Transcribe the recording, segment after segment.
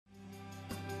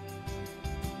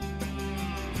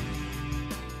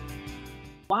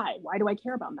Why? Why do I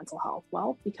care about mental health?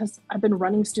 Well, because I've been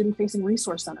running student-facing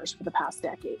resource centers for the past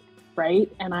decade, right?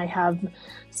 And I have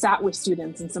sat with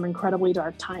students in some incredibly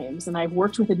dark times, and I've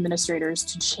worked with administrators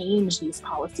to change these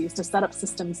policies, to set up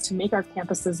systems to make our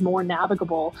campuses more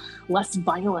navigable, less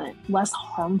violent, less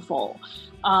harmful.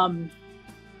 And,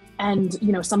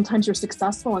 sometimes you're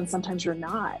successful and sometimes you're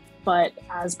not. But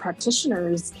as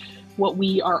practitioners, what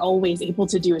we are always able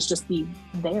to do is just be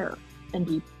there and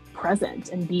be present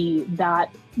and be that,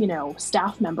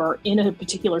 staff member in a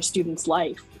particular student's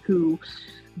life who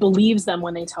believes them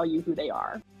when they tell you who they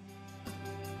are.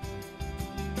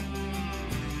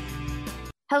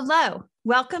 Hello,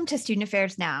 welcome to Student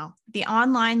Affairs Now, the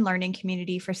online learning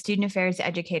community for student affairs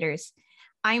educators.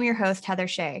 I'm your host, Heather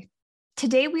Shea.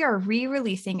 Today, we are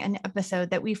re-releasing an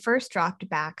episode that we first dropped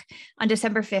back on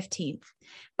December 15th,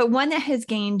 but one that has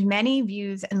gained many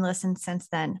views and listens since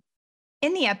then.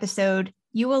 In the episode,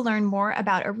 you will learn more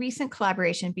about a recent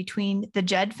collaboration between the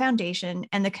Jed Foundation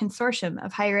and the Consortium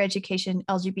of Higher Education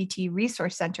LGBT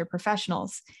Resource Center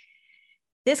professionals.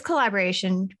 This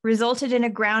collaboration resulted in a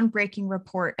groundbreaking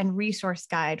report and resource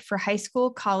guide for high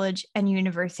school, college, and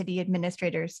university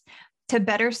administrators to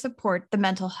better support the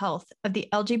mental health of the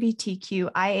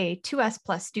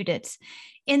LGBTQIA2S+ students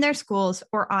in their schools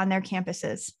or on their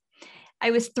campuses.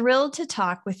 I was thrilled to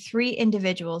talk with three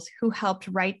individuals who helped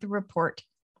write the report.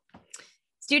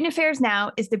 Student Affairs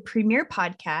Now is the premier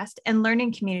podcast and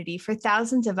learning community for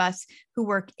thousands of us who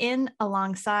work in,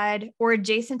 alongside, or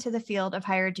adjacent to the field of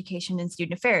higher education and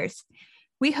student affairs.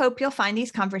 We hope you'll find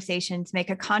these conversations make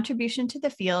a contribution to the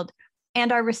field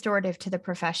and are restorative to the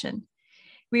profession.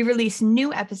 We release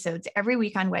new episodes every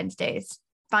week on Wednesdays.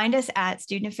 Find us at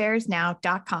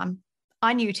studentaffairsnow.com,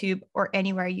 on YouTube, or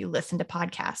anywhere you listen to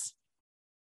podcasts.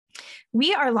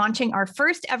 We are launching our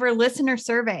first ever listener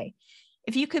survey.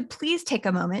 If you could please take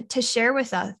a moment to share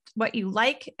with us what you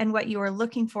like and what you are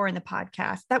looking for in the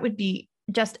podcast, that would be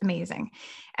just amazing.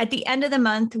 At the end of the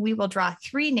month, we will draw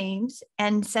 3 names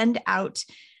and send out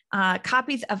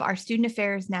copies of our Student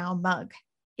Affairs Now mug.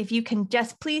 If you can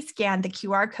just please scan the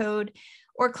QR code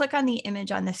or click on the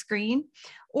image on the screen,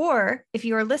 or if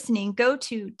you are listening, go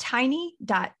to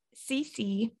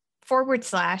tiny.cc/SA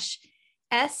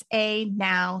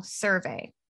Now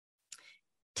survey.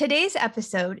 Today's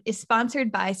episode is sponsored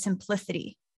by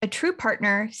Simplicity. A true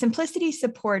partner, Simplicity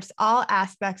supports all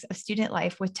aspects of student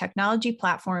life with technology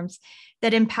platforms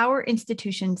that empower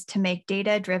institutions to make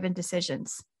data-driven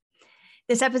decisions.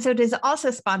 This episode is also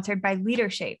sponsored by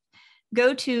LeaderShape.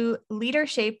 Go to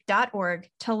leadershape.org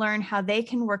to learn how they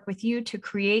can work with you to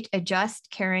create a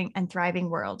just, caring, and thriving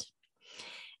world.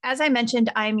 As I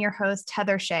mentioned, I'm your host,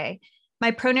 Heather Shea.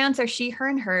 My pronouns are she, her,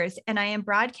 and hers, and I am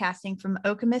broadcasting from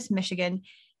Okemos, Michigan,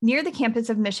 near the campus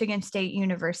of Michigan State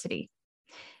University.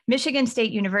 Michigan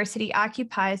State University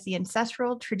occupies the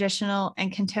ancestral, traditional,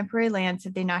 and contemporary lands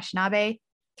of the Anishinaabe,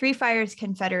 Three Fires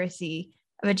Confederacy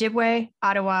of Ojibwe,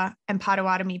 Ottawa, and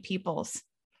Potawatomi peoples.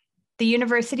 The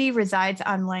university resides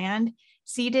on land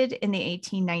ceded in the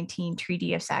 1819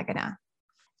 Treaty of Saginaw.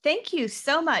 Thank you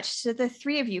so much to the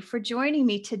three of you for joining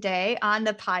me today on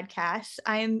the podcast.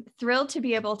 I'm thrilled to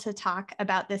be able to talk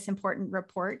about this important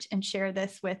report and share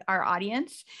this with our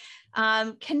audience.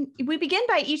 Can we begin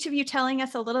by each of you telling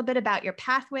us a little bit about your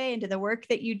pathway into the work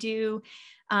that you do,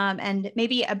 and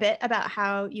maybe a bit about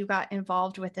how you got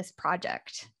involved with this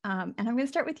project? And I'm going to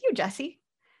start with you, Jessie.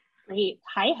 Great.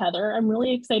 Hi, Heather. I'm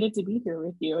really excited to be here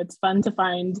with you. It's fun to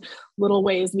find little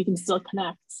ways we can still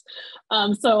connect.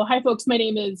 Hi, folks. My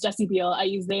name is Jessie Beal. I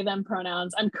use they, them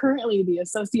pronouns. I'm currently the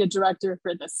Associate Director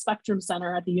for the Spectrum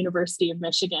Center at the University of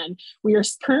Michigan. We are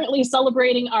currently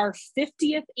celebrating our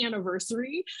 50th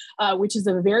anniversary, which is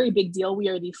a very big deal. We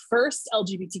are the first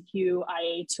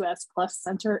LGBTQIA2S+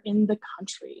 center in the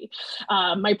country.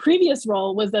 My previous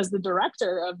role was as the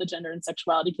Director of the Gender and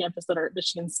Sexuality Campus at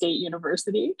Michigan State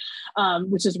University.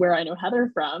 Which is where I know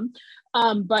Heather from.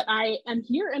 But I am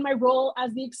here in my role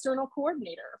as the external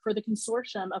coordinator for the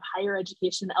Consortium of Higher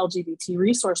Education LGBT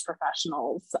Resource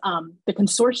Professionals. The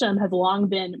Consortium has long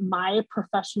been my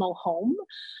professional home,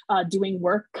 doing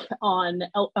work on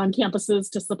campuses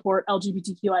to support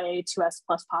LGBTQIA2S+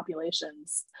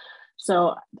 populations.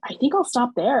 So I think I'll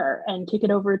stop there and kick it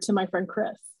over to my friend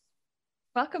Chris.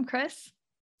 Welcome, Chris.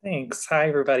 Thanks. Hi,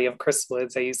 everybody. I'm Chris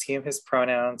Woods. I use he, him, his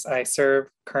pronouns. I serve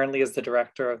currently as the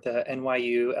director of the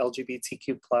NYU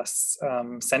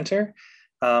LGBTQ+ Center,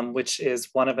 which is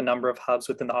one of a number of hubs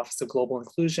within the Office of Global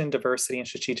Inclusion, Diversity, and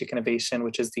Strategic Innovation,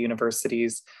 which is the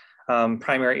university's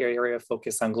primary area of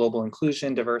focus on global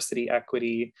inclusion, diversity,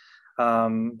 equity,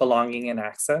 belonging, and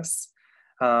access.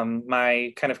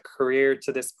 My kind of career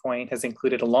to this point has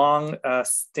included a long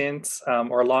stint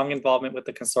or long involvement with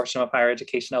the Consortium of Higher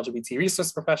Education LGBT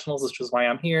Resource Professionals, which is why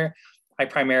I'm here. I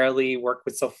primarily work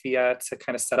with Sofia to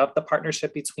kind of set up the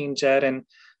partnership between Jed and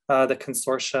the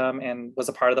consortium, and was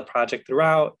a part of the project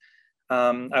throughout.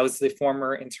 I was the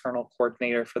former internal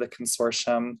coordinator for the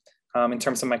consortium. In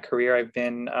terms of my career, I've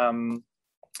been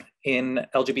in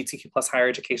LGBTQ plus higher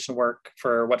education work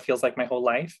for what feels like my whole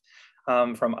life.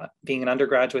 From being an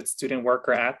undergraduate student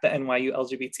worker at the NYU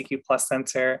LGBTQ plus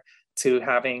center, to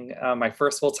having my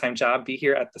first full-time job be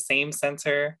here at the same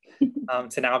center,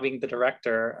 to now being the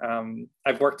director.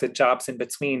 I've worked at jobs in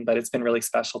between, but it's been really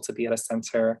special to be at a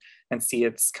center and see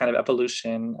its kind of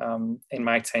evolution in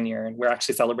my tenure. And we're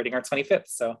actually celebrating our 25th.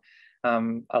 So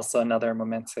also another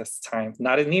momentous time,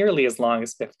 not nearly as long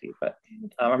as 50, but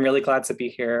I'm really glad to be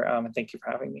here. And thank you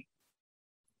for having me.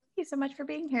 Thank you so much for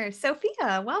being here.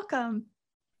 Sophia, welcome.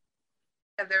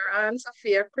 Heather, I'm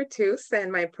Sofia Pertuz,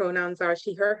 and my pronouns are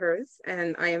she, her, hers.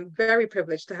 And I am very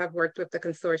privileged to have worked with the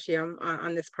consortium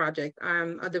on this project.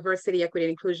 I'm a diversity, equity,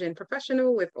 and inclusion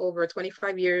professional with over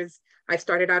 25 years. I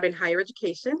started out in higher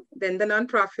education, then the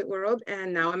nonprofit world,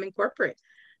 and now I'm in corporate.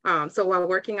 So while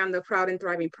working on the Proud and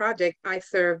Thriving project, I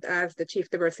served as the Chief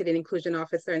Diversity and Inclusion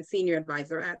Officer and Senior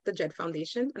Advisor at the Jed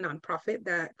Foundation, a nonprofit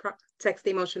that protects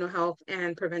the emotional health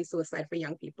and prevents suicide for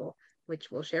young people,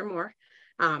 which we'll share more.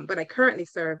 But I currently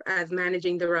serve as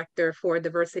Managing Director for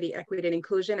Diversity, Equity, and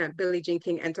Inclusion at Billie Jean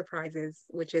King Enterprises,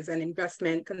 which is an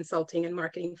investment, consulting, and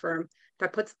marketing firm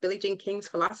that puts Billie Jean King's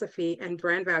philosophy and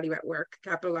brand value at work,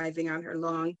 capitalizing on her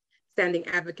long-standing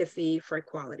advocacy for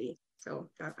equality.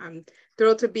 So I'm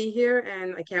thrilled to be here,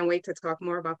 and I can't wait to talk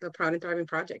more about the Proud and Thriving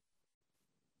project.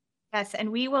 Yes,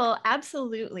 and we will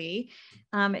absolutely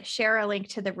share a link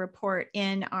to the report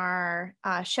in our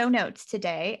show notes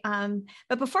today.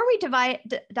 But before we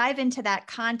dive into that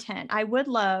content, I would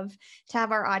love to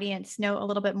have our audience know a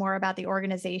little bit more about the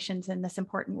organizations and this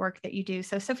important work that you do.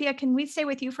 So Sophia, can we stay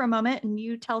with you for a moment and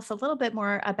you tell us a little bit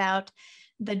more about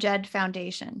the Jed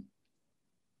Foundation?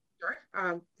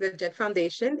 Sure. The Jed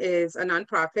Foundation is a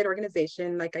nonprofit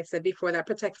organization, like I said before, that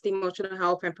protects the emotional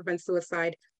health and prevents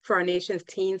suicide for our nation's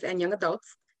teens and young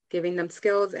adults, giving them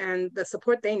skills and the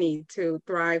support they need to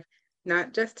thrive,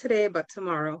 not just today, but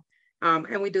tomorrow.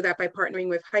 And we do that by partnering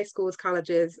with high schools,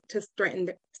 colleges to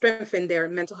strengthen their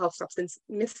mental health, substance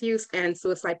misuse, and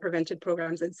suicide prevention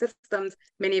programs and systems.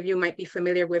 Many of you might be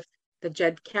familiar with the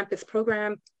Jed Campus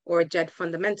program or Jed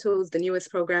Fundamentals, the newest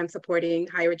program supporting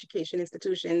higher education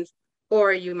institutions,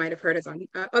 or you might have heard us on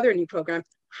other new program,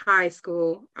 high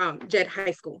school, Jed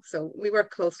High School. So we work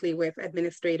closely with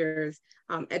administrators,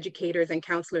 educators, and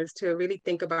counselors to really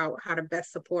think about how to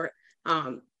best support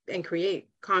and create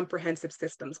comprehensive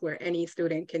systems where any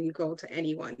student can go to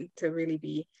anyone to really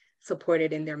be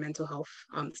supported in their mental health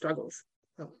struggles.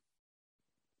 So.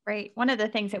 Right. One of the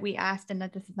things that we asked, and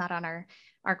that this is not on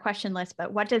our question list,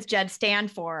 but what does Jed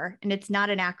stand for? And it's not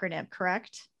an acronym,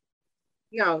 correct?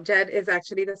 No, Jed is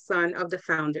actually the son of the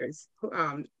founders,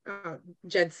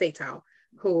 Jed Satow,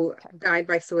 who died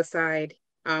by suicide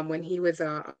when he was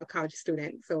a college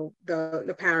student. So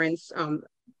the parents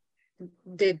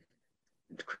did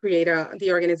create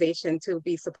the organization to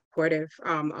be supportive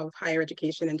of higher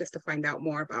education and just to find out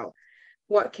more about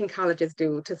what can colleges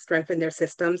do to strengthen their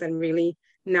systems and really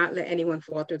not let anyone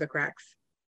fall through the cracks.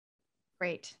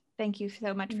 Great. Thank you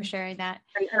so much for sharing that.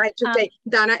 And I should say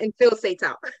Donna and Phil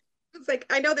Satow. It's like,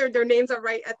 I know their names are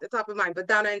right at the top of mine, but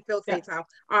Donna and Phil Satow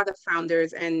are the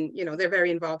founders, and they're very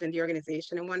involved in the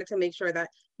organization and wanted to make sure that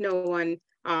no one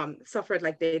suffered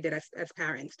like they did as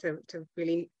parents, to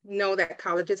really know that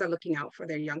colleges are looking out for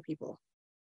their young people.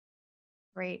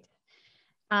 Great.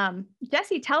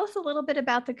 Jessie, tell us a little bit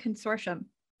about the consortium.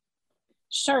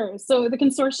 Sure. So the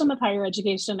Consortium of Higher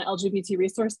Education LGBT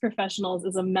Resource Professionals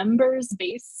is a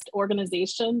members-based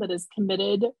organization that is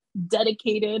committed,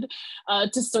 dedicated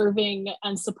to serving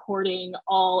and supporting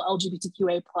all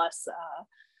LGBTQA plus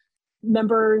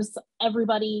members,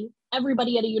 everybody at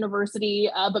a university.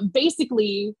 But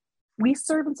basically, we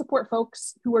serve and support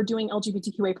folks who are doing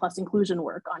LGBTQA plus inclusion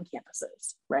work on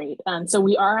campuses, right? And so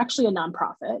we are actually a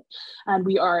nonprofit, and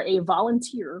we are a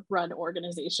volunteer-run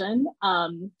organization.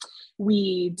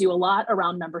 We do a lot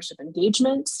around membership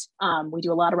engagement. We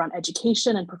do a lot around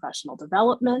education and professional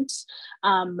development.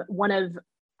 One of,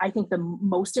 I think, the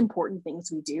most important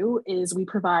things we do is we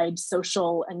provide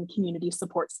social and community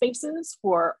support spaces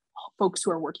for folks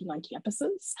who are working on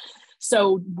campuses.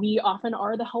 So we often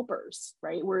are the helpers,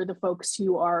 right? We're the folks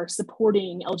who are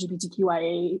supporting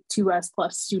LGBTQIA2S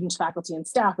plus students, faculty, and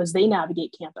staff as they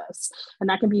navigate campus. And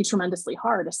that can be tremendously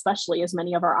hard, especially as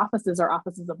many of our offices are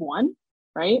offices of one.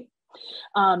 right?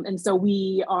 And so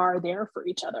we are there for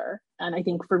each other. And I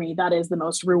think for me, that is the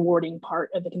most rewarding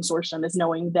part of the consortium, is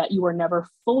knowing that you are never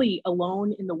fully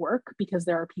alone in the work, because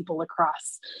there are people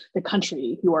across the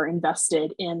country who are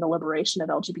invested in the liberation of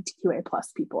LGBTQA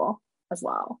plus people as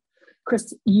well.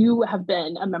 Chris, you have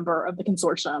been a member of the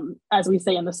consortium, as we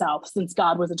say in the South, since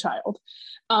God was a child.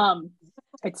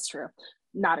 It's true,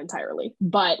 not entirely,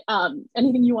 but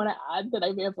anything you want to add that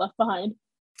I may have left behind?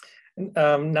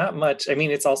 Not much. I mean,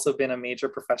 it's also been a major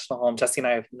professional home. Jesse and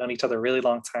I have known each other a really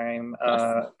long time.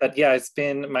 Yes. But yeah, it's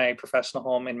been my professional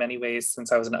home in many ways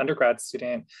since I was an undergrad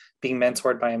student, being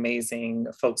mentored by amazing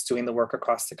folks doing the work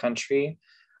across the country.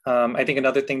 I think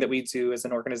another thing that we do as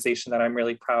an organization that I'm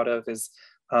really proud of is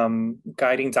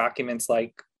guiding documents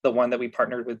like the one that we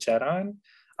partnered with Jed on,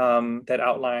 that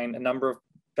outline a number of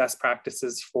best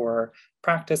practices for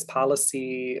practice,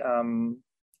 policy,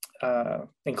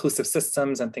 inclusive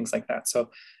systems, and things like that. So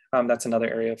that's another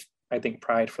area of, I think,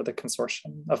 pride for the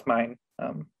consortium of mine.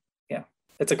 Yeah,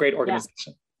 it's a great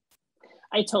organization. Yeah.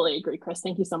 I totally agree, Chris.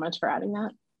 Thank you so much for adding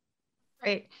that.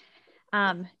 Great.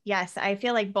 Yes, I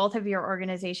feel like both of your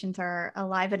organizations are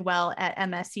alive and well at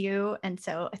MSU. And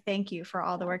so thank you for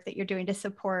all the work that you're doing to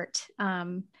support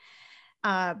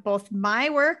both my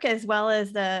work as well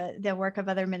as the work of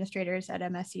other administrators at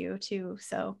MSU too.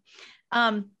 So,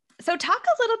 so talk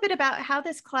a little bit about how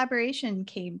this collaboration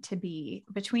came to be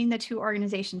between the two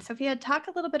organizations. Sofia, talk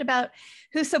a little bit about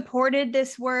who supported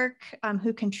this work,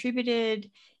 who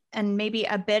contributed, and maybe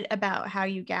a bit about how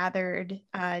you gathered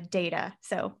data.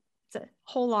 So it's a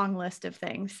whole long list of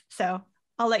things. So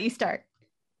I'll let you start.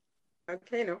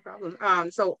 Okay, no problem.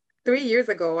 So 3 years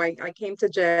ago, I came to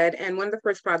Jed, and one of the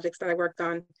first projects that I worked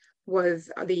on was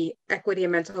the Equity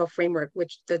and Mental Health Framework,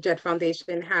 which the Jed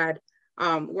Foundation had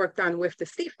worked on with the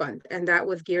STEEP Fund, and that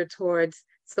was geared towards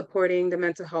supporting the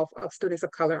mental health of students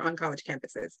of color on college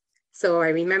campuses. So I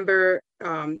remember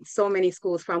so many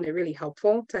schools found it really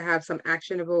helpful to have some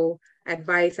actionable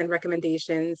advice and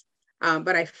recommendations,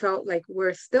 but I felt like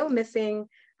we're still missing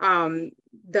the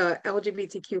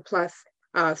LGBTQ plus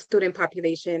student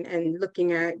population, and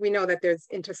looking at, we know that there's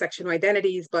intersectional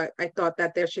identities, but I thought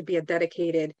that there should be a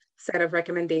dedicated set of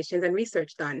recommendations and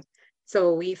research done.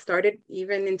 So we started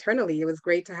even internally. It was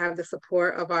great to have the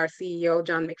support of our CEO,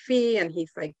 John McPhee, and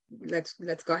he's like,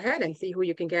 let's go ahead and see who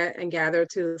you can get and gather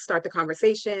to start the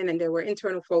conversation. And there were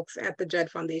internal folks at the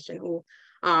Jed Foundation who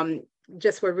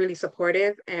just were really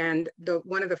supportive. And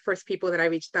one of the first people that I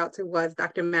reached out to was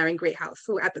Dr. Marion Greathouse,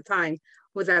 who at the time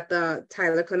was at the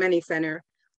Tyler Clementi Center,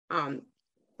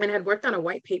 and had worked on a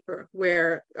white paper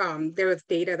where there was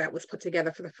data that was put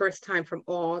together for the first time from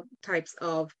all types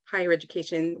of higher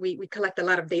education. We collect a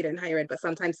lot of data in higher ed, but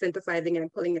sometimes synthesizing it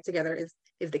and pulling it together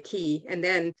is the key. And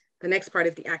then the next part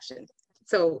is the action.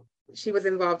 So she was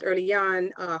involved early on.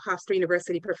 Hofstra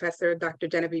University professor, Dr.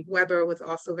 Genevieve Weber, was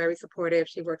also very supportive.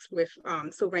 She works with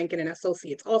Sue Rankin and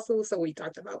Associates also. So we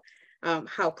talked about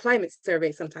how climate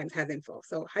survey sometimes has info.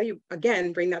 So how do you,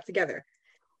 again, bring that together?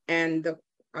 And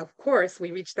of course,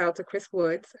 we reached out to Chris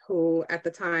Woods, who at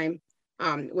the time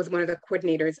was one of the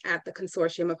coordinators at the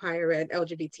Consortium of Higher Ed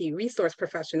LGBT Resource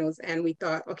Professionals. And we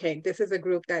thought, okay, this is a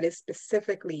group that is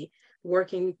specifically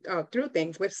working through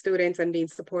things with students and being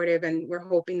supportive. And we're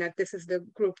hoping that this is the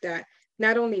group that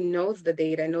not only knows the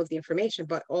data, knows the information,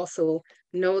 but also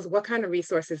knows what kind of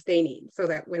resources they need, so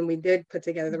that when we did put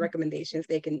together the recommendations,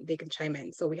 they can chime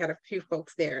in. So we had a few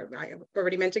folks there. I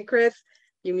already mentioned Chris.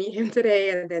 You meet him today,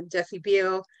 and then Jesse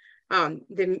Beal,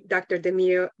 Dr.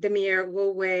 Demir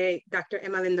Woolway, Dr.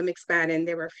 Emma Linda McSpadden.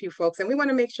 There were a few folks, and we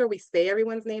want to make sure we say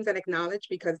everyone's names and acknowledge,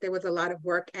 because there was a lot of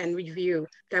work and review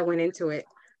that went into it.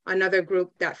 Another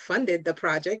group that funded the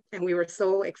project, and we were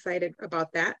so excited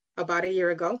about that about a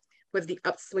year ago, was the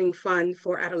Upswing Fund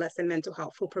for Adolescent Mental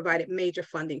Health, who provided major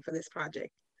funding for this project.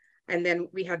 And then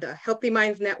we had the Healthy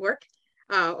Minds Network,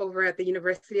 over at the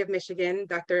University of Michigan,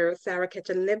 Dr. Sarah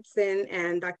Ketchen-Libson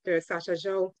and Dr. Sasha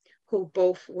Zhou, who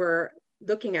both were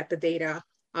looking at the data,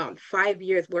 5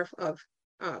 years worth of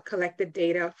collected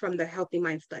data from the Healthy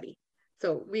Mind study.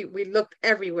 So we looked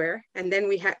everywhere, and then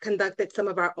we had conducted some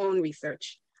of our own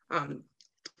research. I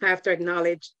have to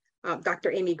acknowledge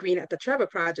Dr. Amy Green at the Trevor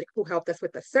Project, who helped us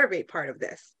with the survey part of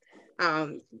this.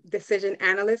 Decision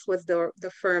Analyst was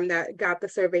the firm that got the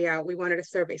survey out. We wanted to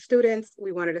survey students,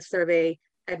 we wanted to survey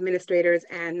administrators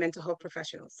and mental health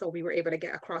professionals. So we were able to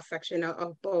get a cross-section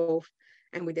of both,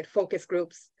 and we did focus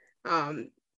groups.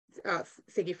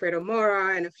 Sigifredo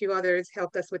Mora and a few others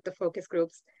helped us with the focus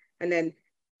groups. And then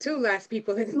two last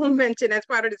people that we'll mention as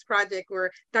part of this project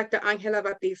were Dr. Angela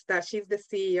Batista. She's the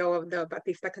CEO of the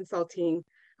Batista Consulting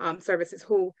Services,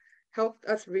 who helped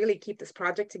us really keep this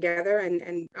project together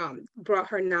and brought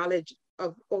her knowledge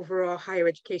of overall higher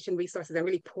education resources and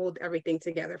really pulled everything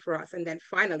together for us. And then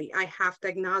finally, I have to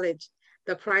acknowledge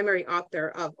the primary author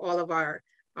of all of our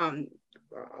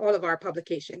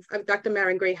publications. Dr.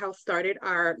 Maren Greathouse started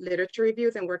our literature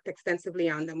reviews and worked extensively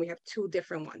on them. We have 2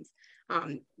 different ones.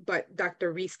 But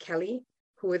Dr. Reese Kelly,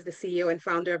 who is the CEO and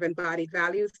founder of Embodied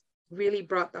Values, really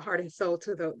brought the heart and soul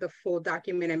to the full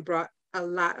document and brought a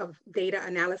lot of data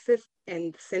analysis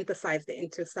and synthesized it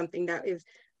into something that is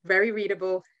very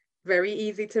readable, very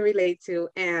easy to relate to,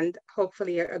 and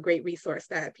hopefully a great resource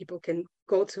that people can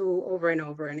go to over and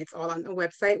over. And it's all on the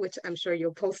website, which I'm sure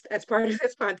you'll post as part of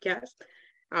this podcast.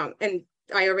 And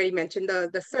I already mentioned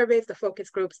the surveys, the focus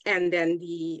groups, and then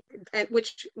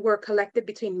which were collected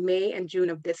between May and June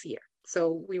of this year.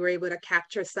 So we were able to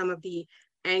capture some of the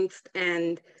angst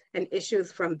and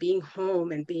issues from being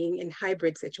home and being in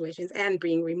hybrid situations and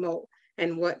being remote,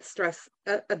 and what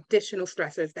additional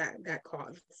stressors that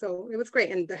caused. So it was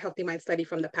great. And the Healthy Mind study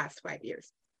from the past 5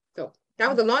 years. So that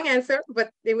was a long answer, but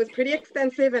it was pretty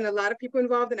extensive and a lot of people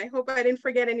involved. And I hope I didn't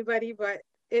forget anybody, but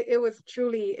it was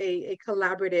truly a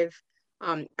collaborative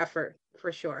effort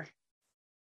for sure.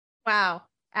 Wow.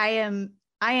 I am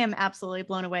absolutely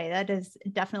blown away. That is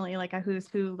definitely like a who's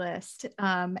who list.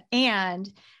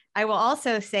 And I will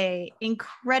also say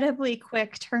incredibly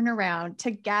quick turnaround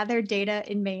to gather data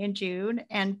in May and June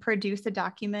and produce a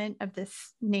document of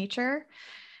this nature.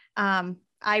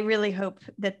 I really hope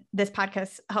that this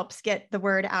podcast helps get the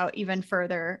word out even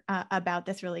further about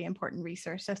this really important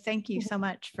resource. So thank you so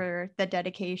much for the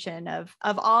dedication of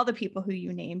all the people who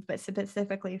you named, but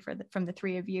specifically from the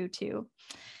 3 of you too.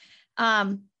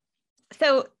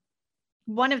 So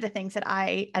one of the things that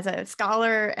I, as a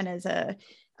scholar and as a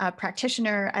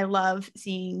practitioner, I love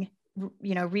seeing,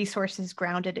 resources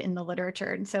grounded in the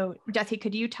literature. And so Jesse,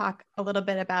 could you talk a little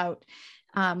bit about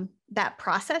that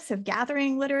process of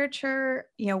gathering literature?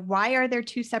 Why are there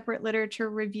 2 separate literature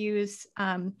reviews?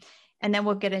 And then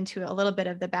we'll get into a little bit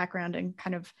of the background and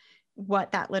kind of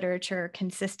what that literature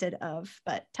consisted of.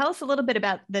 But tell us a little bit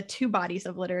about the 2 bodies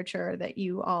of literature that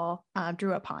you all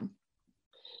drew upon.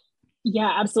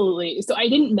 Yeah, absolutely. So I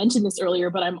didn't mention this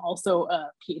earlier, but I'm also a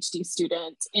PhD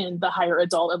student in the Higher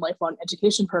Adult and Lifelong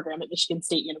Education program at Michigan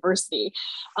State University.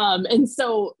 And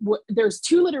so there's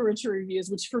 2 literature reviews,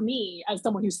 which for me, as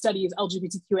someone who studies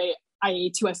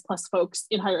LGBTQIA2S plus folks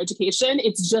in higher education,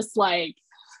 it's just like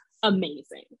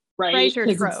amazing, right?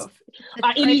 Treasure trove.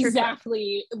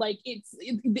 Exactly. Like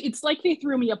it's like they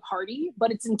threw me a party,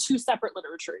 but it's in 2 separate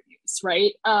literature reviews,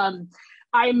 right?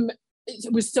 I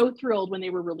was so thrilled when they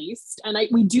were released. And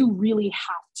we do really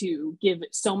have to give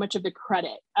so much of the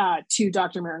credit to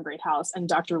Dr. Maren Greathouse and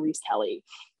Dr. Reese Kelly.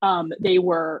 They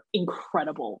were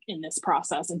incredible in this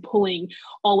process and pulling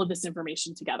all of this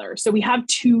information together. So we have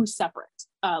 2 separate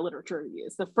literature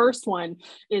reviews. The first one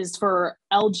is for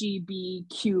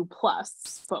LGBTQ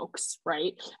plus folks,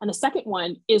 right? And the second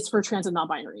one is for trans and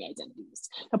non-binary identities.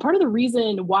 Now, part of the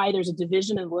reason why there's a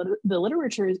division in the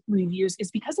literature reviews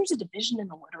is because there's a division in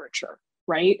the literature,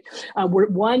 right? Where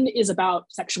one is about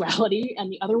sexuality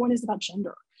and the other one is about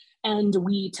gender. And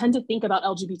we tend to think about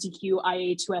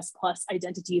LGBTQIA2S plus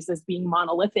identities as being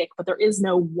monolithic, but there is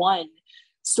no one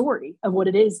story of what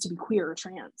it is to be queer or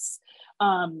trans.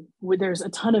 Where there's a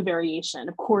ton of variation,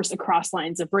 of course, across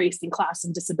lines of race and class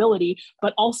and disability,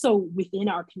 but also within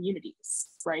our communities,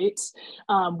 right?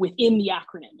 Within the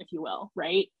acronym, if you will,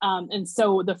 right? And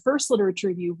so the first literature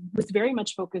review was very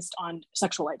much focused on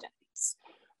sexual identities,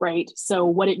 right? So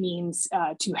what it means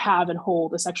to have and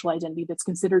hold a sexual identity that's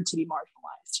considered to be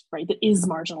marginalized, right? That is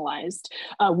marginalized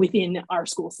within our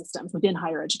school systems, within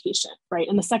higher education, right?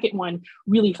 And the second one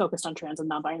really focused on trans and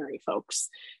non-binary folks.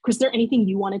 Chris, is there anything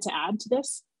you wanted to add to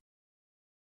this?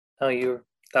 Oh,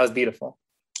 that was beautiful.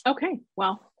 Okay,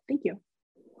 well, thank you.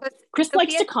 Chris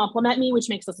likes to compliment me, which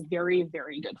makes us very,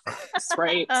 very good friends,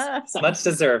 right? So. Much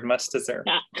deserved, much deserved.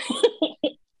 Yeah.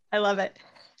 I love it.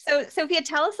 So Sophia,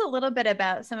 tell us a little bit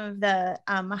about some of the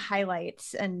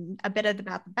highlights and a bit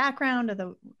about the background of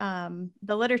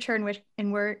the literature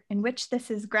in which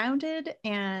this is grounded,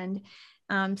 and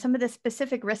some of the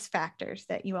specific risk factors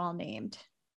that you all named.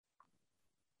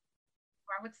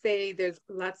 I would say there's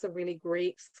lots of really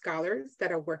great scholars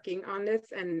that are working on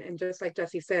this, and just like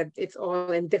Jesse said, it's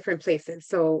all in different places.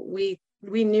 So we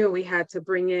knew we had to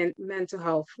bring in mental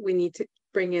health. We need to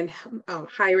bring in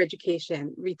higher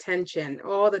education, retention,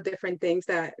 all the different things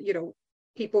that,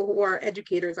 people who are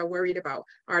educators are worried about.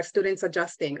 Our students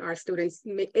adjusting, our students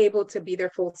able to be their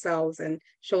full selves and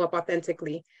show up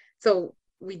authentically. So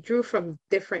we drew from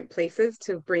different places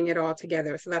to bring it all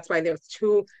together. So that's why there's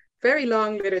 2 very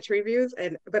long literature reviews,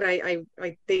 but I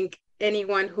think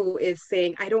anyone who is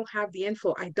saying, I don't have the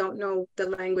info, I don't know the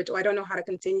language, or I don't know how to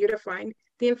continue to find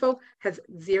the info, has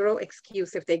zero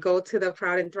excuse. If they go to the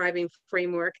Proud and Thriving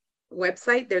Framework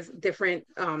website, there's different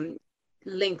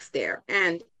links there.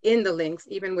 And in the links,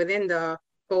 even within the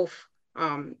both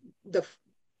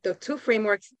the two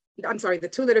frameworks, I'm sorry, the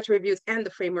two literature reviews and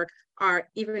the framework are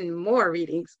even more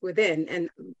readings within, and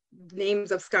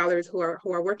names of scholars who are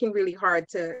working really hard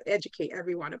to educate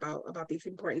everyone about these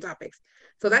important topics.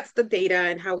 So that's the data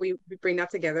and how we bring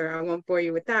that together. I won't bore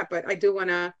you with that, but I do want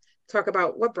to talk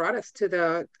about what brought us to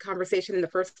the conversation in the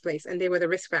first place, and they were the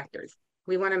risk factors.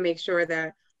 We want to make sure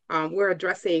that we're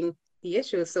addressing the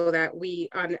issues so that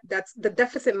that's the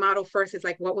deficit model first is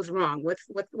like, what was wrong?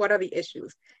 What are the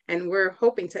issues? And we're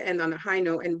hoping to end on a high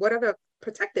note. And what are the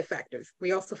protective factors?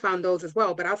 We also found those as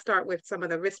well, but I'll start with some of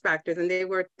the risk factors. And they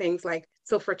were things like,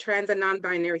 so for trans and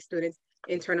non-binary students,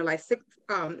 internalized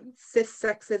cis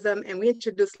sexism. And we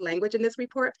introduced language in this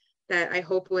report that I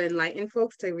hope will enlighten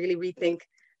folks to really rethink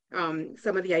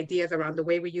some of the ideas around the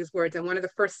way we use words. And one of the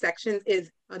first sections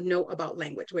is a note about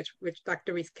language, which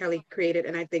Dr. Reese Kelly created,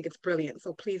 and I think it's brilliant.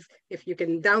 So please, if you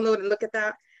can download and look at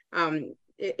that,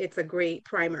 it's a great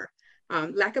primer.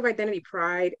 Lack of identity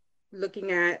pride,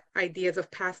 looking at ideas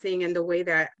of passing and the way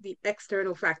that the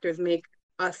external factors make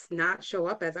us not show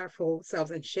up as our full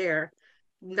selves and share.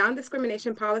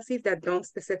 Non-discrimination policies that don't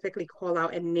specifically call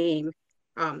out and name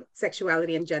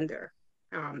sexuality and gender.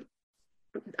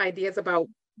 Ideas about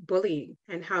bullying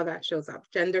and how that shows up,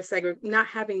 not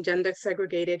having gender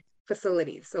segregated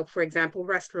facilities. So for example,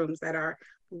 restrooms that are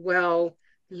well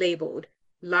labeled,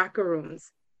 locker rooms,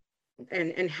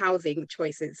 and housing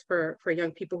choices for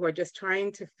young people who are just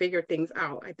trying to figure things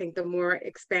out. I think the more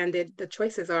expanded the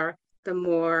choices are, the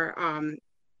more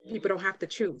people don't have to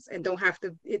choose and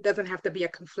it doesn't have to be a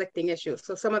conflicting issue.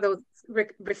 So some of those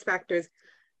risk factors,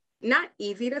 not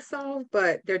easy to solve,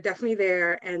 but they're definitely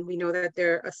there. And we know that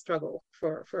they're a struggle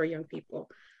for young people.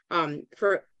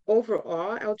 For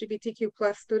overall LGBTQ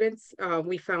plus students,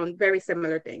 we found very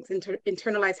similar things.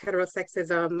 Internalized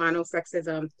heterosexism,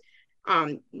 monosexism,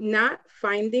 not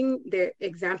finding the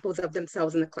examples of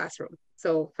themselves in the classroom.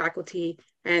 So faculty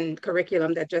and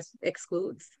curriculum that just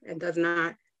excludes and does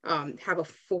not have a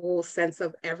full sense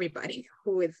of everybody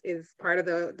who is part of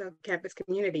the campus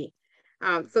community.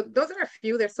 So those are a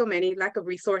few, there's so many. Lack of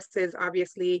resources,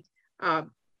 obviously,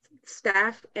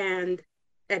 staff and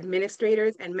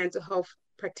administrators and mental health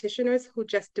practitioners who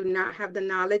just do not have the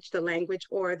knowledge, the language,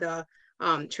 or the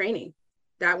training.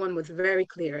 That one was very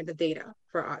clear in the data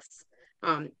for us.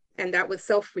 And that was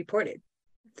self-reported.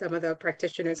 Some of the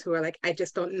practitioners who are like, I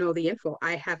just don't know the info.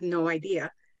 I have no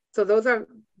idea. So those are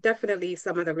definitely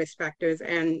some of the risk factors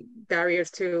and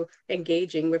barriers to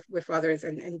engaging with others,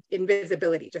 and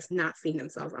invisibility, just not seeing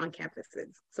themselves on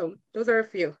campuses. So those are a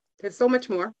few. There's so much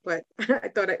more, but I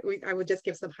thought I would just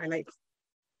give some highlights.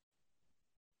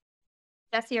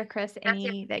 Jessie or Chris,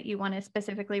 any that you want to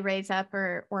specifically raise up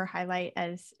or highlight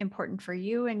as important for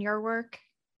you and your work?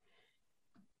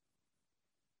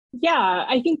 Yeah,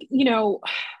 I think,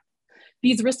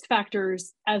 these risk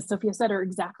factors, as Sofia said, are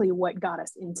exactly what got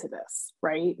us into this,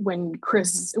 right? When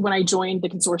I joined the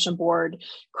consortium board,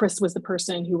 Chris was the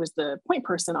person who was the point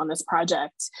person on this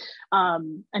project.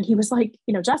 And he was like,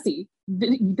 Jessie,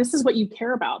 this is what you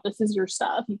care about. This is your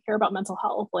stuff. You care about mental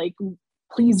health. Like,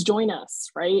 please join us,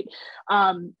 right?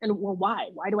 And well, why?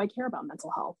 Why do I care about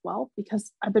mental health? Well,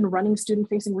 because I've been running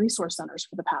student-facing resource centers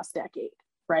for the past decade.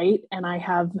 Right. And I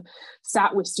have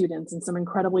sat with students in some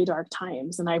incredibly dark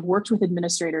times, and I've worked with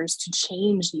administrators to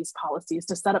change these policies,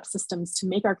 to set up systems to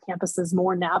make our campuses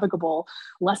more navigable,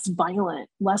 less violent,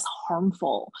 less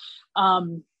harmful.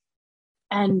 And,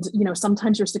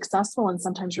 sometimes you're successful and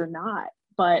sometimes you're not.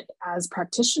 But as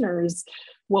practitioners,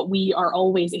 what we are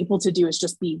always able to do is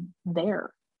just be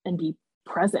there and be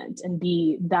present and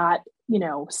be that,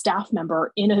 staff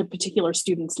member in a particular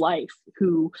student's life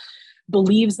who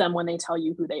believes them when they tell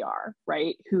you who they are,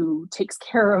 right? Who takes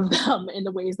care of them in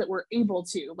the ways that we're able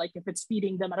to, like if it's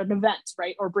feeding them at an event,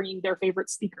 right? Or bringing their favorite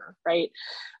speaker, right?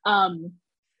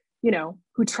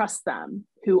 Who trusts them,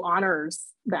 who honors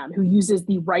them, who uses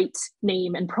the right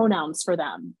name and pronouns for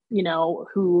them,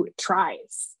 who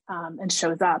tries and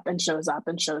shows up and shows up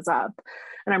and shows up.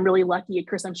 And I'm really lucky,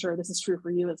 Chris, I'm sure this is true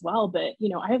for you as well, but,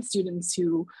 I have students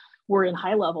who were in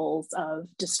high levels of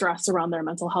distress around their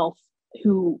mental health,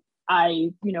 who I,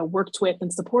 worked with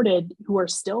and supported, who are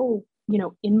still,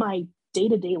 in my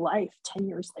day-to-day life 10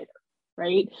 years later,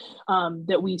 right?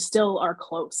 That we still are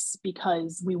close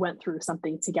because we went through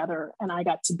something together, and I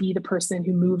got to be the person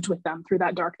who moved with them through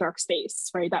that dark, dark space,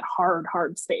 right? That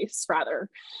hard space rather,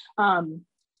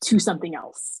 to something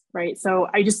else, right? So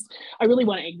I really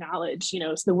want to acknowledge,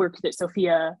 the work that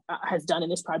Sofia has done in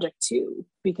this project too,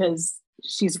 because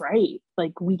she's right.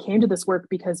 Like, we came to this work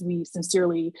because we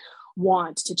sincerely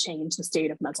want to change the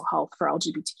state of mental health for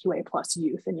LGBTQA plus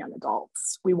youth and young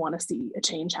adults. We want to see a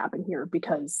change happen here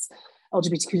because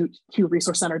LGBTQ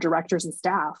Resource Center directors and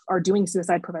staff are doing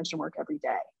suicide prevention work every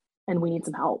day, and we need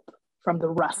some help from the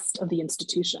rest of the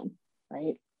institution,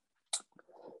 right?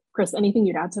 Chris, anything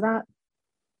you'd add to that?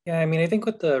 Yeah, I mean, I think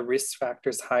what the risk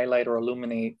factors highlight or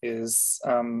illuminate is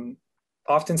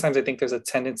oftentimes I think there's a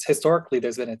tendency, historically,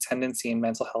 there's been a tendency in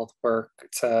mental health work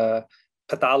to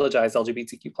pathologize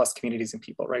LGBTQ plus communities and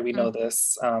people, right? We know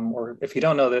this, or if you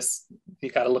don't know this,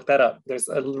 you got to look that up. There's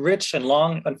a rich and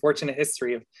long, unfortunate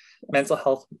history of mental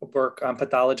health work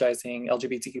pathologizing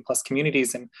LGBTQ plus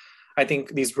communities. And I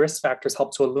think these risk factors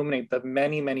help to illuminate the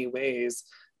many, many ways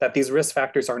that these risk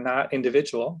factors are not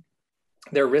individual.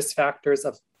 They're risk factors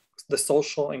of the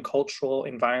social and cultural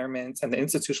environments and the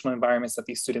institutional environments that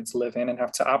these students live in and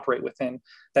have to operate within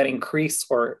that increase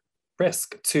or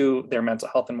risk to their mental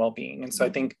health and well-being. And so I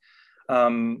think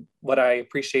what I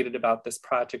appreciated about this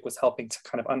project was helping to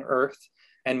kind of unearth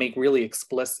and make really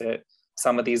explicit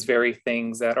some of these very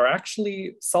things that are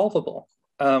actually solvable.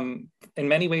 In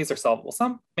many ways are solvable.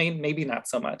 Some maybe not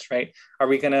so much, right? Are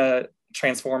we going to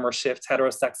transform or shift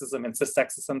heterosexism and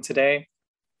cissexism today?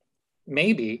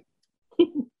 Maybe.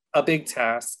 A big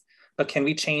task, but can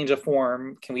we change a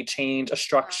form? Can we change a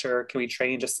structure? Can we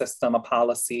change a system, a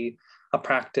policy, a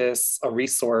practice, a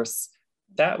resource?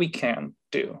 That we can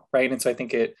do, right? And so I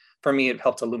think for me, it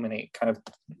helped illuminate kind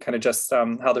of just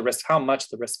how much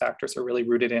the risk factors are really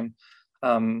rooted in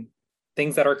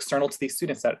things that are external to these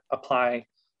students that apply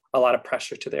a lot of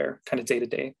pressure to their kind of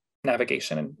day-to-day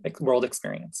navigation and world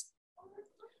experience.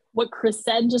 What Chris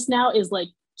said just now is like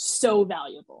so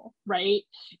valuable, right?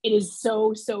 It is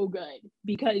so good,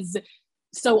 because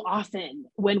so often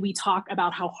when we talk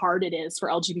about how hard it is for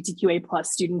LGBTQA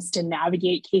plus students to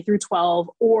navigate K through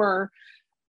 12 or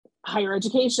higher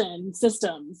education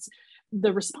systems,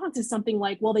 the response is something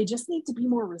like, well, they just need to be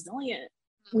more resilient.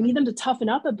 We need them to toughen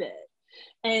up a bit.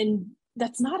 And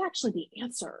that's not actually the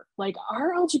answer. Like,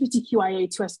 our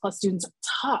LGBTQIA2S plus students are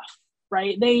tough,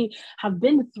 right? They have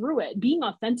been through it. Being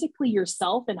authentically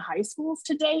yourself in high schools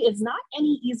today is not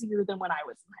any easier than when I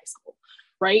was in high school,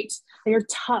 right? They are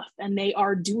tough and they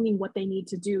are doing what they need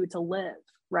to do to live,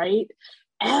 right?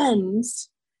 And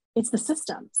it's the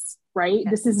systems, right?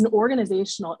 This is an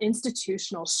organizational,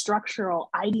 institutional, structural,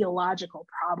 ideological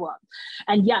problem.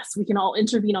 And yes, we can all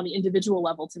intervene on the individual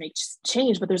level to make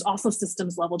change, but there's also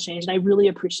systems level change. And I really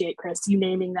appreciate, Chris, you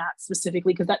naming that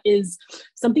specifically, because that is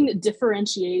something that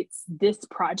differentiates this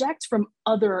project from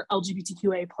other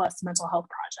LGBTQA plus mental health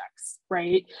projects,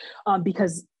 right?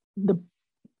 Because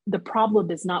the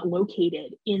problem is not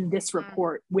located in this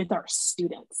report with our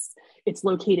students. It's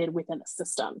located within the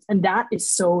systems. And that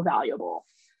is so valuable.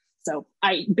 So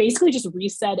I basically just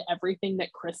resaid everything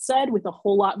that Chris said with a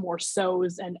whole lot more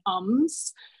so's and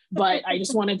ums, but I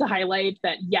just wanted to highlight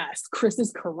that, yes, Chris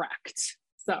is correct.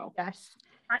 So yes.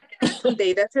 I can add some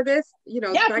data to this,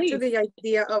 back please. to the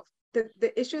idea of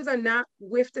the issues are not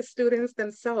with the students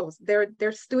themselves.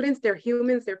 They're students, they're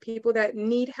humans, they're people that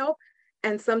need help.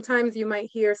 And sometimes you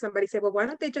might hear somebody say, well, why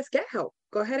don't they just get help?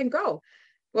 Go ahead and go.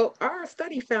 Well, our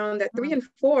study found that 3 in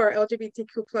 4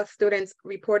 LGBTQ plus students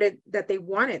reported that they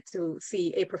wanted to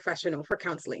see a professional for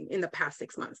counseling in the past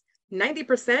 6 months.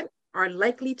 90% are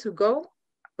likely to go,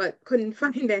 but couldn't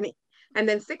find any. And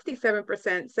then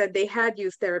 67% said they had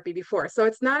used therapy before. So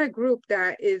it's not a group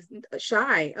that is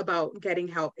shy about getting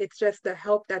help. It's just the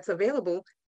help that's available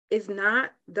is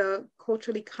not the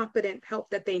culturally competent help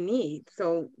that they need.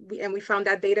 So we found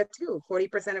that data too.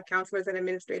 40% of counselors and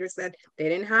administrators said they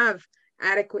didn't have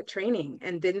adequate training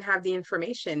and didn't have the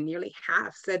information. Nearly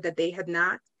half said that they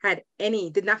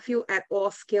did not feel at all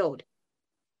skilled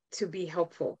to be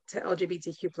helpful to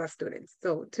LGBTQ plus students.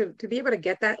 So to be able to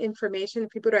get that information,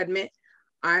 people to admit,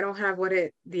 I don't have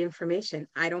the information,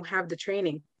 I don't have the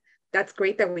training. That's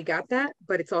great that we got that,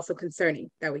 but it's also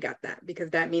concerning that we got that, because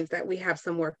that means that we have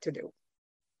some work to do.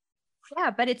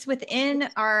 Yeah, but it's within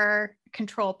our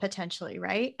control potentially,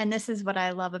 right? And this is what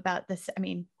I love about this. I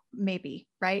mean, maybe,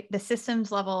 right? The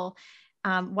systems level,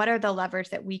 what are the levers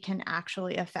that we can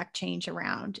actually affect change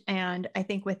around? And I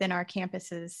think within our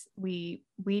campuses, we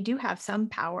do have some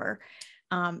power.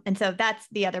 And so that's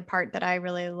the other part that I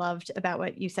really loved about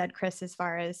what you said, Chris, as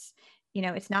far as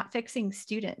it's not fixing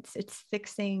students, it's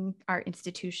fixing our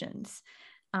institutions.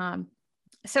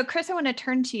 So Chris, I want to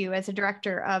turn to you as a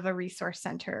director of a resource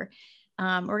center.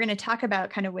 We're going to talk about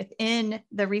kind of within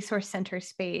the resource center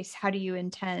space, how do you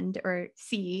intend or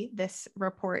see this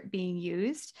report being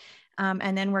used?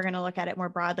 And then we're going to look at it more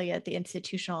broadly at the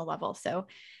institutional level. So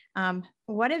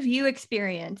what have you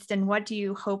experienced, and what do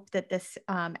you hope that this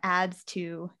adds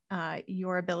to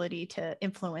your ability to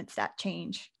influence that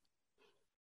change?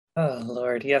 Oh,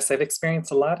 Lord. Yes, I've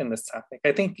experienced a lot in this topic.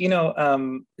 I think,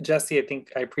 Jesse, I think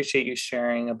I appreciate you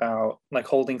sharing about like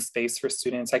holding space for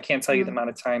students. I can't tell you the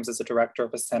amount of times as a director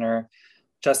of a center,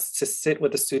 just to sit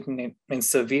with a student in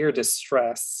severe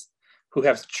distress who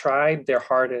have tried their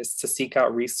hardest to seek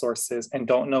out resources and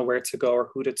don't know where to go or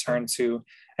who to turn to.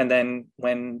 And then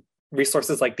when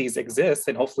resources like these exist,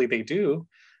 and hopefully they do,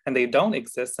 and they don't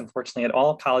exist, unfortunately, at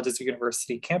all colleges or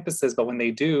university campuses, but when they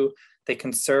do, they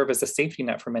can serve as a safety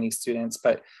net for many students.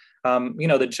 But,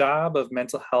 the job of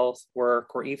mental health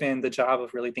work, or even the job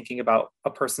of really thinking about a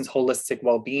person's holistic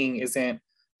well-being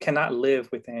cannot live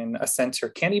within a center,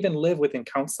 can't even live within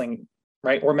counseling,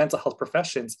 right? Or mental health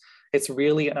professions. It's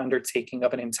really an undertaking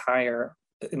of an entire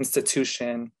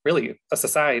institution, really a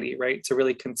society, right? To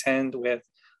really contend with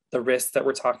the risks that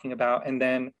we're talking about, and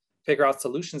then figure out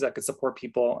solutions that could support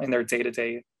people in their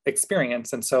day-to-day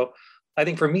experience. And so I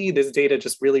think for me, this data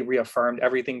just really reaffirmed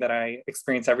everything that I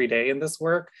experience every day in this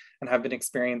work and have been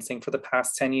experiencing for the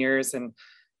past 10 years. And,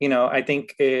 I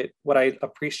think what I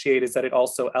appreciate is that it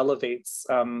elevates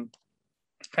kind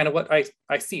of what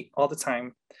I see all the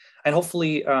time, and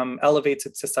hopefully elevates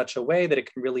it to such a way that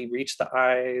it can really reach the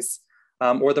eyes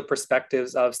or the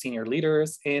perspectives of senior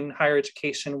leaders in higher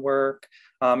education work,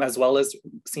 as well as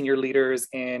senior leaders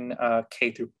in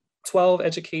K through 12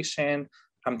 education.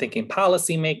 I'm thinking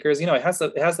policymakers.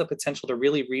 It has the potential to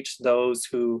really reach those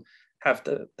who have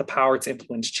the power to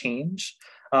influence change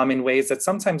in ways that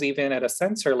sometimes even at a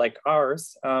center like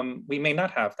ours, we may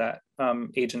not have that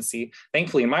agency.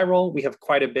 Thankfully, in my role, we have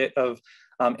quite a bit of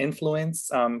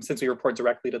influence since we report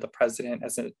directly to the president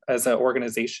as an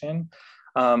organization.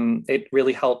 It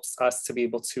really helps us to be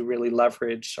able to really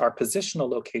leverage our positional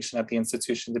location at the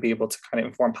institution to be able to kind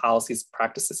of inform policies,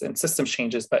 practices, and system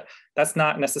changes, but that's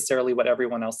not necessarily what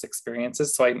everyone else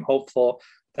experiences. So I'm hopeful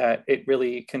that it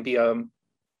really can be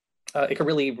it could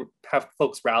really have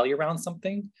folks rally around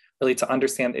something, really to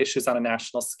understand the issues on a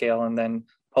national scale, and then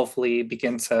hopefully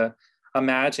begin to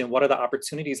imagine what are the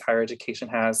opportunities higher education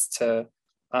has to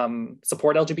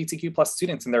support LGBTQ plus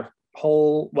students in their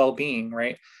whole well-being,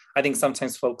 right? I think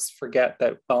sometimes folks forget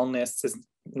that wellness is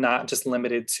not just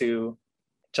limited to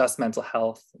just mental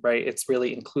health, right? It's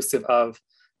really inclusive of,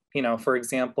 for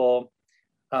example,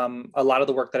 a lot of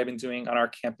the work that I've been doing on our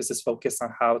campus is focused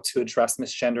on how to address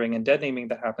misgendering and dead naming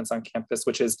that happens on campus,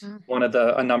 which is one of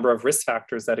a number of risk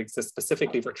factors that exist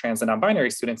specifically for trans and non-binary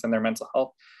students and their mental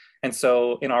health. And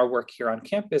so in our work here on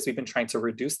campus, we've been trying to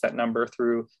reduce that number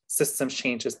through systems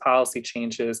changes, policy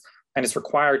changes, and it's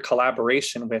required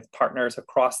collaboration with partners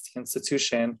across the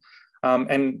institution.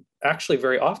 And actually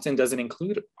very often doesn't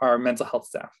include our mental health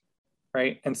staff,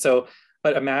 right? And so,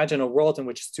 but imagine a world in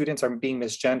which students are being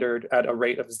misgendered at a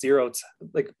rate of zero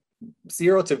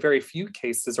to very few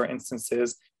cases or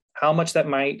instances, how much that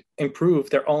might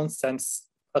improve their own sense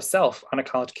of self on a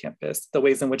college campus, the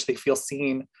ways in which they feel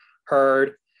seen,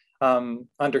 heard,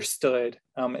 understood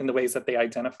in the ways that they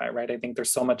identify, right? I think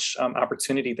there's so much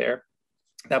opportunity there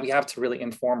that we have to really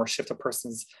inform or shift a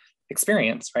person's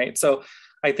experience, right? So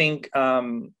I think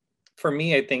for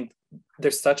me, I think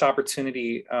there's such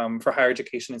opportunity for higher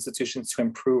education institutions to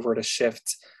improve or to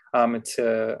shift,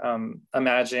 to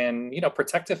imagine,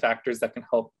 protective factors that can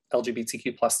help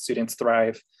LGBTQ plus students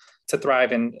thrive.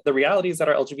 And the reality is that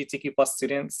our LGBTQ plus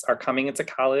students are coming into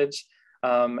college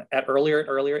at earlier and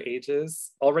earlier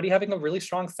ages, already having a really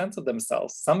strong sense of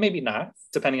themselves. Some maybe not,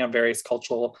 depending on various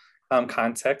cultural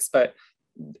contexts, but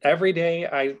every day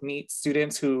I meet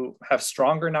students who have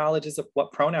stronger knowledges of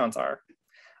what pronouns are,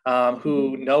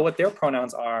 who know what their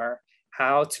pronouns are,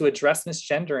 how to address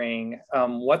misgendering,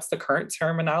 what's the current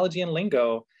terminology and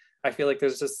lingo. I feel like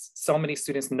there's just so many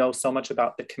students know so much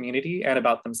about the community and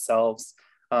about themselves.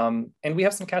 And we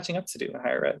have some catching up to do in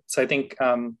higher ed. So I think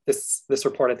this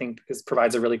report, I think,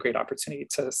 provides a really great opportunity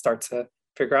to start to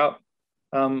figure out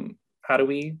how do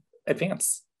we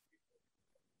advance.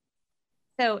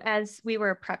 So as we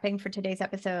were prepping for today's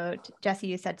episode, Jesse,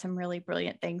 you said some really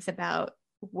brilliant things about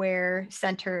where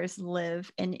centers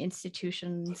live in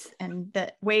institutions and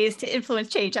the ways to influence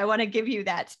change. I want to give you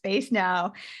that space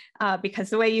now because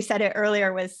the way you said it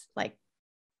earlier was like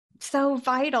so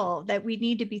vital that we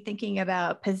need to be thinking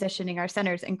about positioning our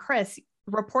centers. And Chris,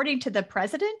 reporting to the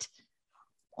president?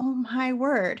 Oh my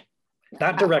word.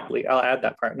 Not directly. I'll add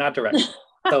that part, not directly.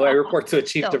 So I report to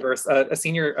a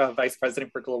senior vice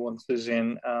president for global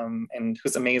inclusion, and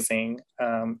who's amazing,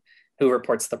 who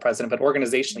reports to the president. But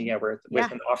organizationally, we're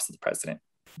within the office of the president.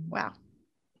 Wow.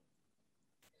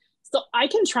 So I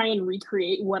can try and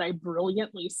recreate what I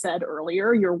brilliantly said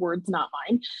earlier. Your words, not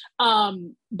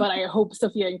mine. But I hope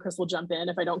Sofia and Chris will jump in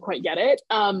if I don't quite get it.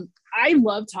 I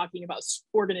love talking about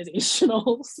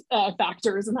organizational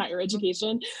factors in higher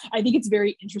education. I think it's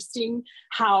very interesting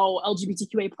how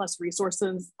LGBTQA plus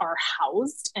resources are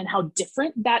housed and how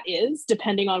different that is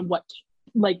depending on what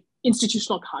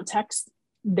institutional context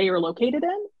they are located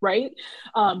in, right?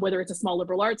 Whether it's a small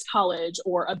liberal arts college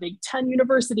or a Big 10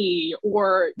 university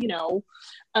or, an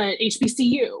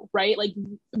HBCU, right? Like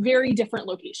very different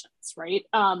locations, right?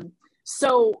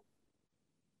 So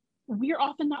we are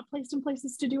often not placed in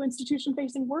places to do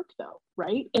institution-facing work though,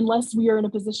 right? Unless we are in a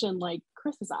position like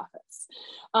Chris's office.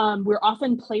 We're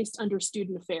often placed under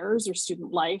student affairs or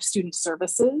student life, student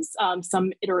services,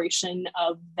 some iteration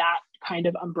of that kind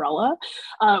of umbrella,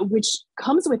 which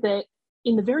comes with it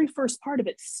in the very first part of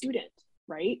it, student,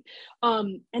 right?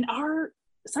 And our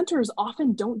centers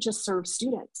often don't just serve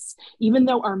students, even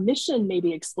though our mission may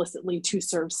be explicitly to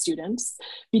serve students,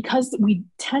 because we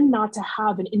tend not to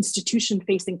have an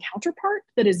institution-facing counterpart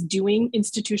that is doing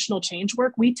institutional change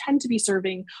work. We tend to be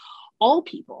serving all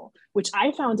people, which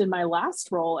I found in my last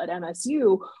role at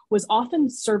MSU was often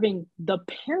serving the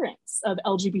parents of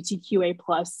LGBTQA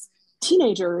plus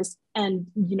teenagers and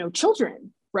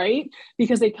children, right?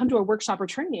 Because they'd come to a workshop or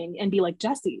training and be like,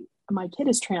 Jessie, my kid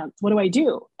is trans, what do I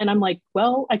do? And I'm like,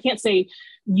 well, I can't say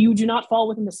you do not fall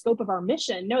within the scope of our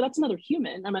mission. No, that's another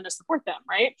human. I'm going to support them,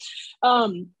 right?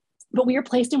 But we are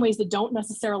placed in ways that don't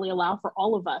necessarily allow for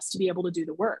all of us to be able to do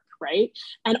the work, right?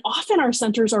 And often our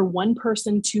centers are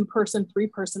 1-person, 2-person,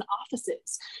 3-person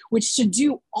offices, which to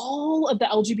do all of the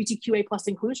LGBTQA plus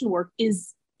inclusion work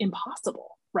is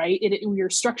impossible, right? We are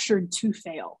structured to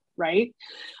fail, right?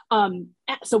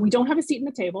 So we don't have a seat in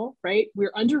the table, right?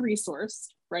 We're under-resourced,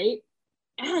 right?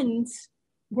 And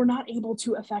we're not able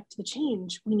to affect the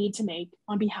change we need to make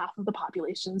on behalf of the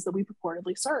populations that we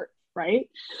purportedly serve, right?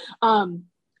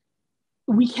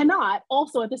 We cannot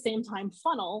also at the same time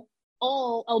funnel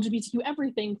all LGBTQ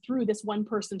everything through this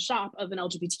 1-person shop of an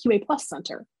LGBTQA plus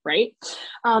center, right?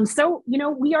 So,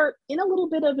 we are in a little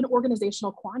bit of an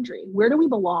organizational quandary. Where do we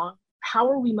belong? How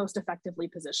are we most effectively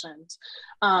positioned?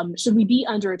 Should we be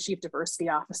under a chief diversity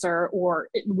officer,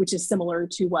 which is similar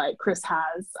to what Chris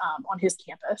has on his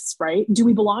campus, right? Do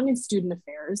we belong in student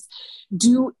affairs?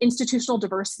 Do institutional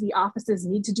diversity offices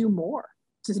need to do more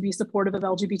to be supportive of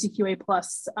LGBTQA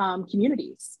plus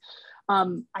communities?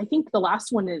 I think the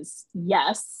last one is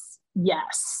yes.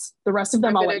 The rest of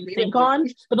them I'll let you think on,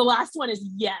 but the last one is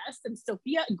yes. And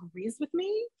Sofia agrees with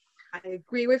me. I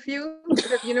agree with you,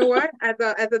 because you know what, as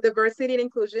a diversity and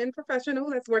inclusion professional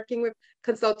that's working with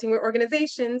consulting with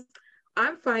organizations,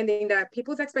 I'm finding that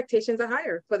people's expectations are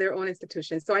higher for their own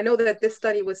institutions. So I know that this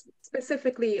study was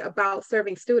specifically about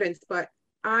serving students, but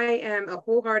I am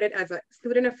as a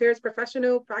student affairs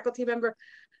professional, faculty member,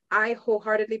 I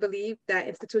wholeheartedly believe that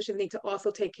institutions need to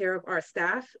also take care of our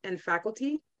staff and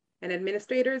faculty and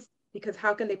administrators, because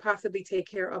how can they possibly take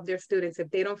care of their students if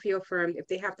they don't feel affirmed, if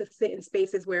they have to sit in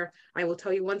spaces where, I will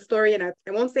tell you one story and I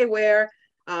won't say where.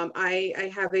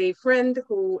 I have a friend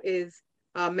who is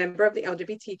a member of the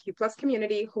LGBTQ plus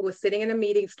community who was sitting in a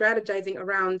meeting strategizing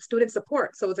around student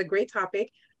support. So it was a great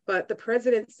topic, but the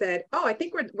president said, oh, I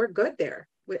think we're good there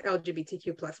with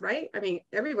LGBTQ plus, right? I mean,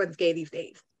 everyone's gay these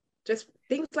days. Just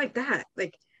things like that.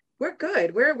 Like, we're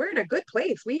good. We're in a good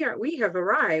place. We have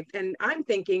arrived. And I'm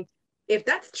thinking, if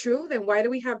that's true, then why do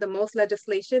we have the most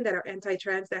legislation that are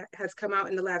anti-trans that has come out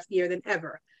in the last year than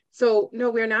ever? So no,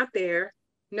 we're not there.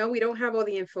 No, we don't have all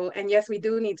the info. And yes, we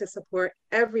do need to support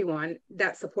everyone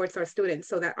that supports our students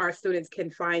so that our students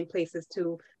can find places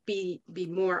to be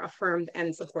more affirmed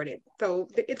and supported. So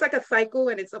it's like a cycle,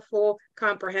 and it's a full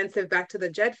comprehensive, back to the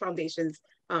Jed Foundation's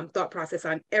thought process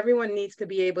on everyone needs to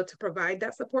be able to provide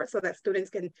that support so that students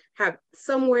can have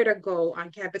somewhere to go on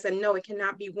campus. And no, it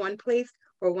cannot be one place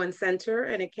or one center,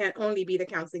 and it can't only be the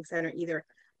counseling center either.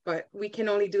 But we can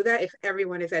only do that if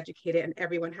everyone is educated and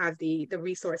everyone has the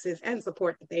resources and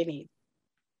support that they need.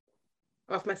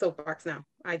 Off my soapbox now.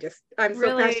 I'm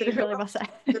so passionate about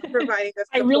providing this support.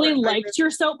 I really liked your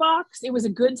soapbox. It was a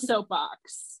good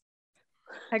soapbox.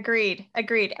 Agreed.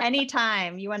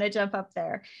 Anytime you want to jump up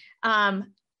there.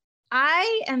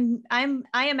 I am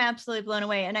absolutely blown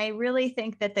away. And I really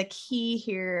think that the key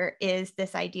here is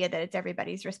this idea that it's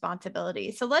everybody's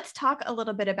responsibility. So let's talk a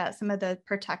little bit about some of the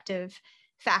protective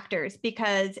factors,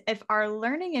 because if our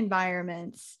learning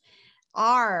environments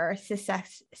are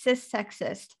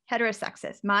cis-sexist,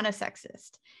 heterosexist,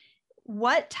 monosexist,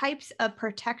 what types of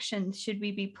protections should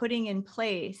we be putting in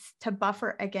place to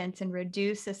buffer against and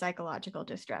reduce the psychological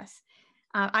distress?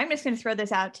 I'm just going to throw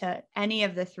this out to any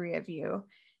of the three of you,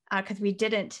 because we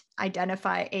didn't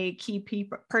identify a key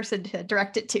person to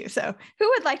direct it to. So who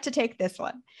would like to take this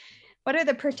one? What are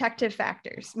the protective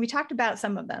factors? We talked about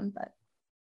some of them, but.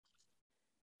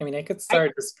 I mean, I could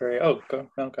start just very, go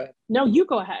ahead. No, you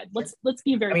go ahead. Let's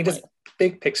be very quick. Just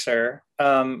big picture,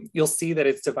 you'll see that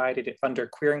it's divided under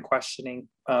queer and questioning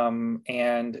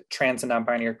and trans and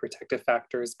non-binary protective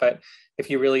factors. But if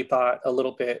you really thought a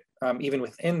little bit, even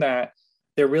within that,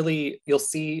 you'll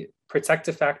see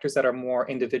protective factors that are more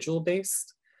individual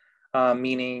based,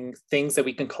 meaning things that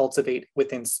we can cultivate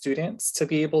within students to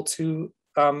be able to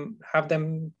have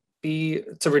them to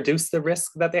reduce the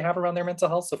risk that they have around their mental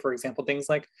health. So for example, things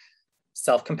like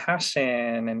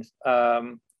self-compassion and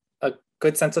a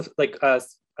good sense of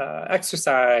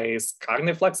exercise,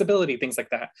 cognitive flexibility, things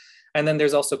like that. And then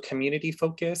there's also community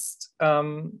focused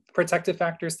protective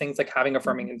factors, things like having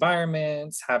affirming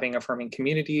environments, having affirming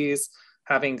communities,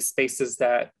 having spaces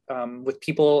that with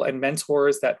people and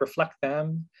mentors that reflect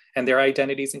them and their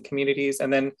identities and communities.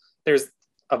 And then there's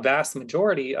a vast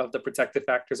majority of the protective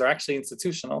factors are actually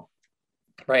institutional,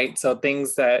 right? So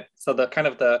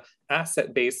the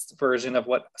asset-based version of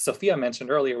what Sofia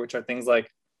mentioned earlier, which are things like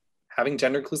having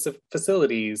gender inclusive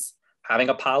facilities, having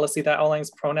a policy that aligns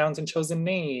pronouns and chosen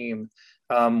name,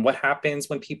 what happens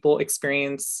when people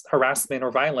experience harassment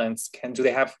or violence, do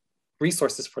they have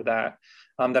resources for that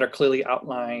that are clearly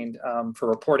outlined for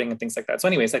reporting and things like that. So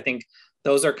anyways, I think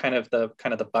those are kind of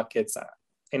the buckets.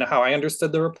 How I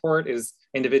understood the report is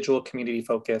individual, community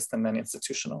focused, and then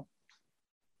institutional.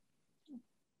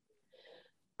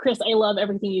 Chris, I love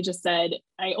everything you just said.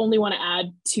 I only want to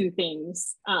add two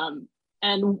things. And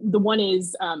the one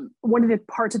is, one of the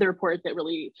parts of the report that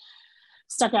really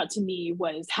stuck out to me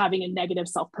was having a negative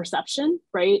self-perception,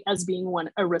 right, as being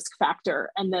a risk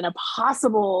factor. And then a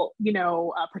possible,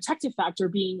 a protective factor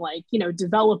being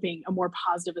developing a more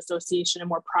positive association and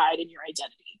more pride in your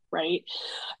identity, right?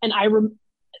 And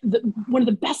one of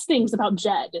the best things about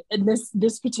Jed and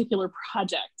this particular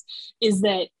project is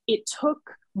that it took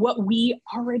what we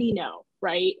already know,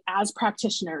 right, as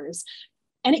practitioners,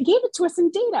 and it gave it to us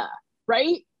in data,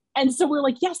 right? And so we're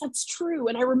like, yes, that's true.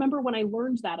 And I remember when I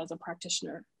learned that as a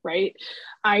practitioner, right?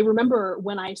 I remember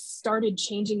when I started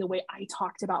changing the way I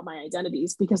talked about my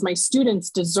identities, because my students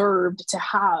deserved to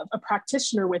have a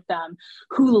practitioner with them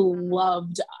who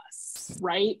loved us,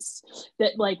 right?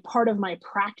 That part of my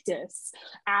practice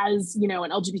as, an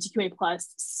LGBTQA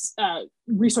plus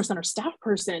resource center staff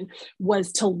person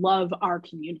was to love our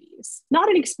communities, not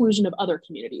an exclusion of other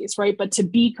communities, right? But to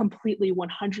be completely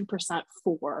 100%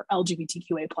 for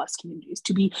LGBTQA plus communities,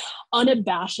 to be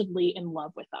unabashedly in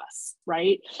love with us,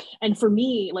 right? And for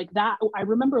me, that, I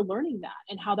remember learning that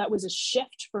and how that was a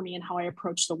shift for me in how I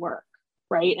approach the work,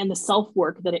 right? And the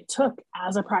self-work that it took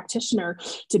as a practitioner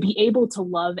to be able to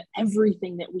love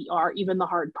everything that we are, even the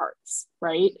hard parts,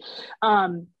 right?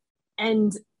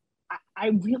 And I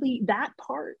really, that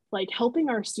part, helping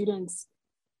our students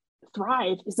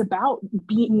thrive is about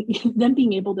them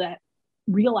being able to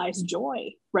realize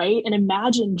joy, right? And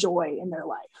imagine joy in their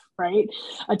life, right?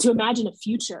 To imagine a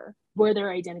future where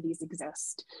their identities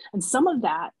exist. And some of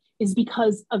that is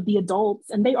because of the adults,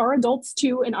 and they are adults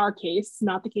too in our case,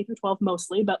 not the K through 12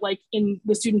 mostly, but in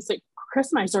the students that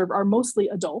Chris and I serve are mostly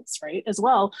adults, right, as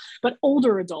well, but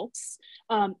older adults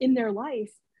in their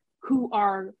life who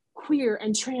are queer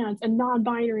and trans and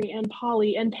non-binary and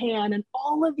poly and pan and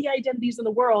all of the identities in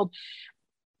the world,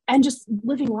 and just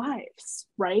living lives,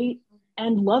 right?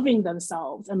 And loving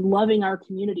themselves and loving our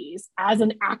communities as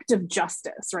an act of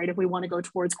justice, right? If we want to go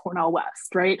towards Cornell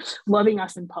West, right? Loving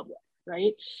us in public,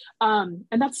 right? And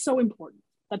that's so important.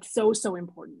 That's so, so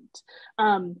important.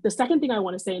 The second thing I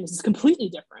want to say, and this is completely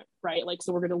different, right?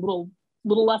 So we're going to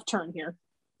little left turn here.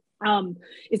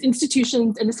 Is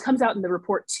institutions, and this comes out in the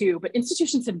report too, but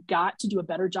institutions have got to do a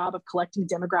better job of collecting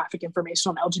demographic information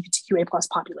on LGBTQA plus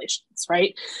populations,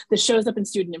 right? This shows up in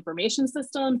student information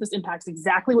systems. This impacts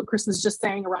exactly what Chris was just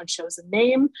saying around chosen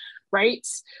name, right?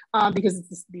 Because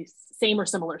it's these same or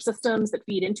similar systems that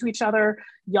feed into each other.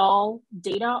 Y'all,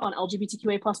 data on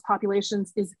LGBTQA plus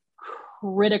populations is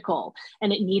critical,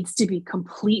 and it needs to be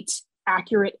complete,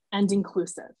 accurate, and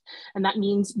inclusive. And that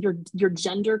means your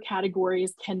gender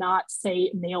categories cannot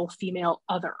say male, female,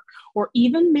 other, or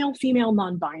even male, female,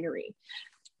 non-binary.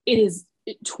 It is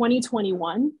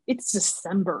 2021, it's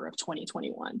December of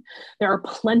 2021. There are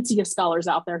plenty of scholars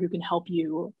out there who can help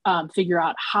you figure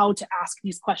out how to ask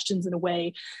these questions in a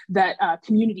way that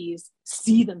communities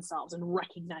see themselves and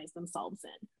recognize themselves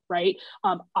in, right?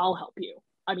 I'll help you.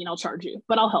 I mean, I'll charge you,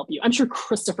 but I'll help you. I'm sure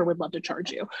Christopher would love to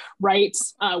charge you, right?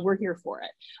 We're here for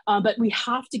it. But we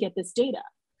have to get this data,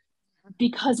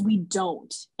 because we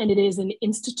don't, and it is an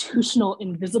institutional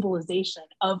invisibilization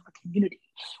of a community.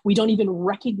 We don't even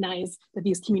recognize that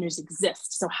these communities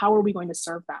exist. So how are we going to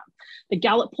serve them? The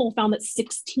Gallup poll found that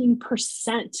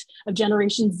 16% of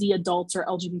Generation Z adults are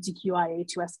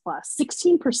LGBTQIA2S+,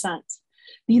 16%.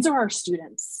 These are our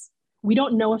students. We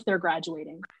don't know if they're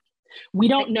graduating. We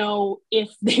don't know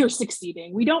if they're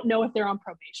succeeding. We don't know if they're on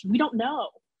probation. We don't know.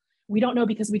 We don't know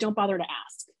because we don't bother to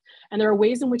ask. And there are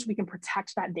ways in which we can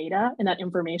protect that data and that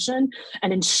information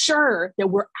and ensure that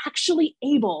we're actually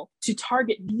able to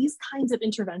target these kinds of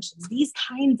interventions, these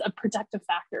kinds of protective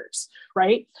factors,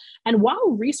 right? And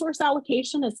while resource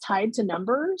allocation is tied to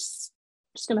numbers,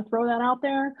 I'm just going to throw that out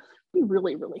there, it'd be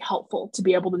really, really helpful to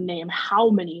be able to name how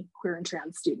many queer and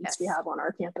trans students we have on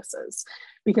our campuses.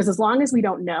 Because as long as we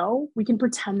don't know, we can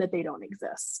pretend that they don't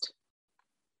exist.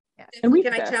 And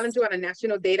can I challenge you on a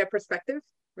national data perspective?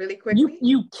 Really quickly?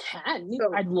 You can.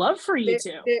 So I'd love for you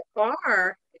to. There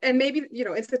are, and maybe,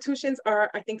 institutions are,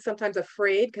 I think, sometimes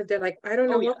afraid because they're like, I don't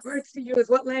know what words to use,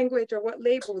 what language or what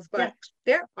labels, but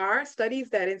there are studies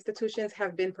that institutions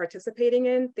have been participating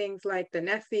in, things like the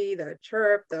NESI, the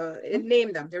CHIRP,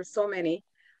 name them, there's so many.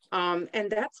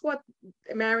 And that's what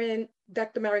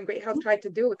Dr. Marion Greathouse tried to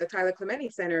do with the Tyler Clementi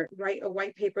Center, write a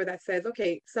white paper that says,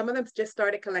 okay, some of them just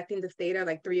started collecting this data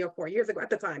like 3 or 4 years ago at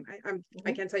the time.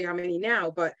 I can't tell you how many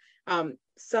now, but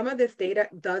some of this data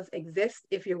does exist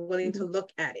if you're willing to look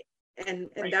at it. And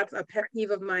that's a pet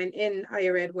peeve of mine in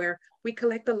higher ed, where we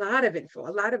collect a lot of info,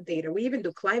 a lot of data. We even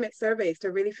do climate surveys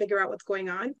to really figure out what's going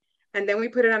on. And then we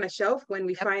put it on a shelf when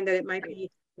we find that it might be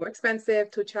more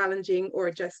expensive, too challenging,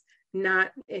 or just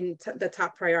not in the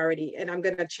top priority. And I'm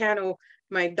going to channel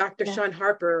my Dr. Sean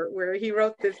Harper, where he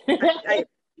wrote this, I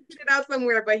put it out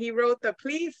somewhere, but he wrote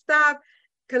please stop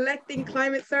collecting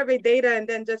climate survey data and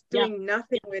then just doing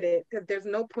nothing with it, because there's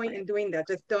no point in doing that.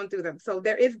 Just don't do them. So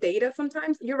there is data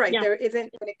sometimes. You're right. There isn't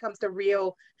when it comes to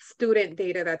real student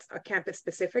data that's a campus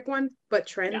specific one, but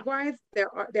trend wise,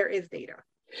 there is data.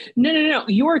 No.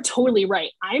 You are totally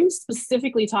right. I'm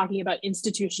specifically talking about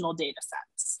institutional data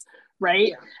sets,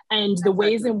 right? And the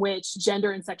ways in which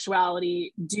gender and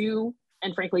sexuality do,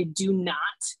 and frankly, do not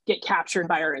get captured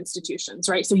by our institutions,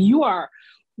 right? So you are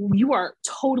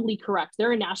totally correct.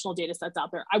 There are national data sets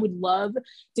out there. I would love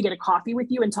to get a coffee with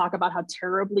you and talk about how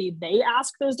terribly they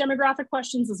ask those demographic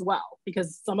questions as well,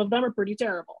 because some of them are pretty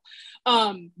terrible.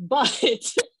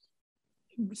 But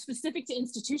specific to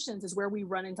institutions is where we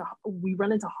run into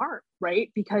harm,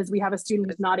 right? Because we have a student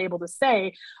who's not able to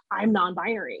say, I'm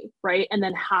non-binary, right? And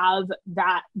then have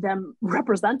them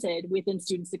represented within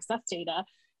student success data,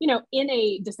 in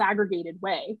a disaggregated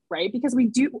way, right? Because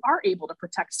we are able to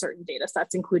protect certain data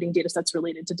sets, including data sets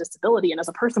related to disability. And as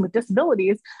a person with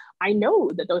disabilities, I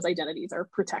know that those identities are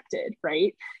protected,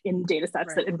 right? In data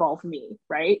sets that involve me,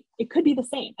 right? It could be the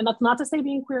same. And that's not to say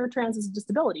being queer or trans is a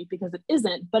disability, because it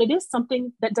isn't, but it is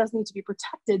something that does need to be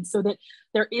protected so that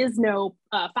there is no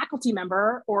faculty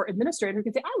member or administrator who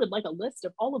can say, I would like a list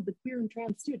of all of the queer and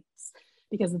trans students,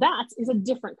 because that is a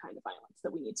different kind of violence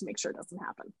that we need to make sure doesn't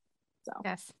happen.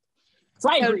 So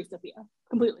I agree, Sophia,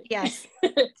 completely. Yes.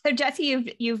 So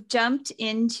Jessie, you've jumped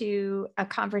into a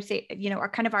conversation, or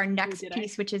kind of our next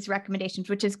piece, which is recommendations,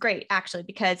 which is great actually,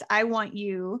 because I want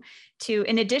you to,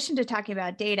 in addition to talking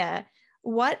about data,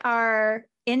 what are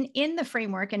in the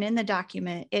framework and in the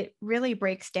document, it really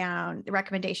breaks down the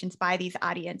recommendations by these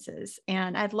audiences.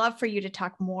 And I'd love for you to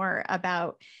talk more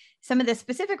about some of the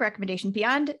specific recommendations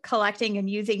beyond collecting and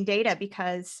using data,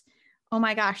 because oh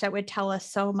my gosh, that would tell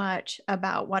us so much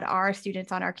about what our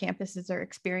students on our campuses are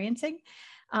experiencing.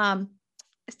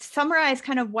 Summarize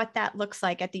kind of what that looks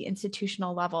like at the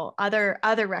institutional level, other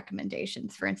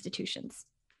recommendations for institutions.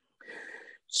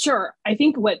 Sure. I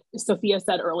think what Sophia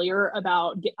said earlier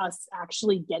about us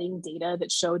actually getting data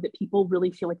that showed that people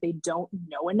really feel like they don't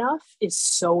know enough is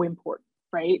so important,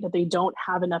 right? That they don't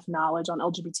have enough knowledge on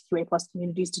LGBTQA+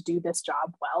 communities to do this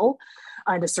job well,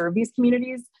 and to serve these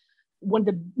communities. One of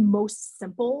the most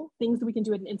simple things that we can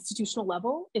do at an institutional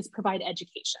level is provide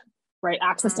education, right?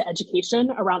 Access to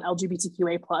education around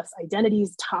LGBTQA+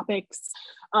 identities, topics,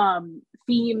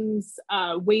 themes,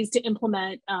 ways to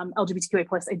implement LGBTQA+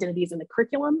 identities in the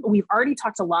curriculum. We've already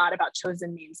talked a lot about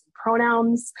chosen names and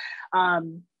pronouns.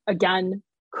 Again,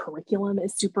 curriculum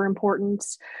is super important.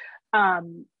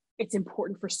 It's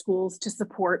important for schools to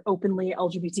support openly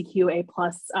LGBTQA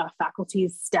plus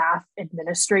faculties, staff,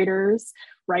 administrators,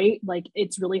 right? Like,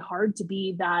 it's really hard to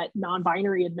be that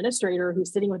non-binary administrator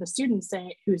who's sitting with a student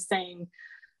who's saying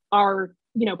our,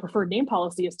 preferred name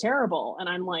policy is terrible. And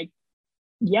I'm like,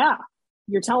 yeah,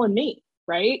 you're telling me,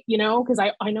 right? Because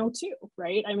I know too,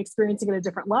 right? I'm experiencing at a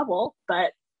different level,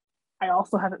 but I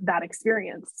also have that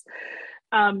experience.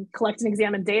 Collect and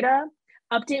examine data,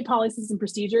 update policies and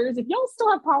procedures. If y'all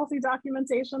still have policy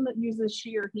documentation that uses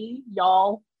she or he,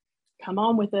 y'all come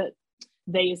on with it.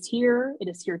 They is here. It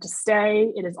is here to stay.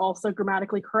 It is also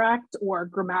grammatically correct or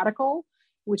grammatical,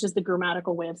 which is the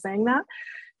grammatical way of saying that.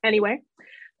 Anyway,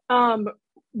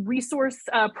 resource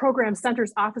program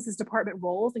centers, offices, department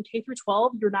roles. In K through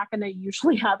 12, you're not going to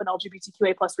usually have an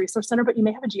LGBTQA plus resource center, but you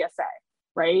may have a GSA.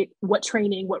 Right? What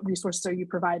training, what resources are you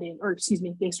providing, or excuse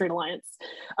me, Gay Straight Alliance,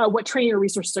 what training or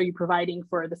resources are you providing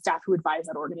for the staff who advise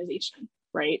that organization,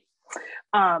 right?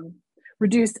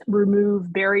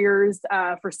 Remove barriers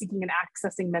for seeking and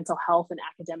accessing mental health and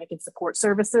academic and support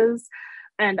services.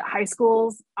 And high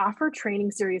schools offer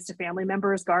training series to family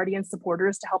members, guardians,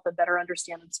 supporters to help them better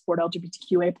understand and support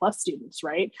LGBTQA plus students,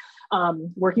 right?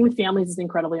 Working with families is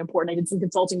incredibly important. I did some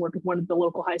consulting work with one of the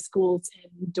local high schools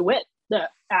in DeWitt,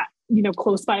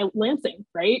 close by Lansing,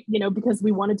 right? Because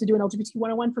we wanted to do an LGBT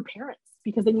 101 for parents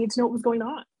because they needed to know what was going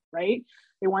on, right?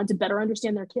 They wanted to better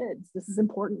understand their kids. This is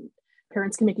important.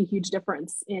 Parents can make a huge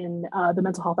difference in the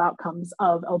mental health outcomes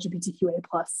of LGBTQA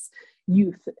plus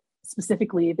youth.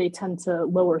 Specifically, they tend to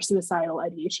lower suicidal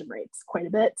ideation rates quite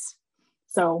a bit.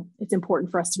 So it's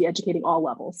important for us to be educating all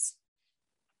levels.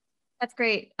 That's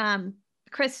great.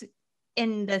 Chris,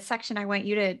 in the section I want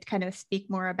you to kind of speak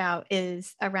more about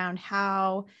is around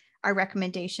how our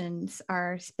recommendations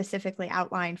are specifically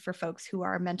outlined for folks who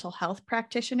are mental health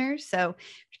practitioners. So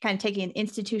kind of taking an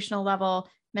institutional level,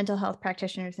 mental health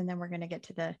practitioners, and then we're going to get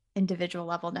to the individual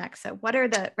level next. So what are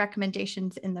the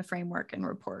recommendations in the framework and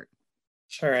report?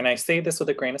 Sure, and I say this with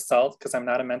a grain of salt because I'm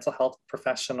not a mental health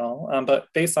professional, but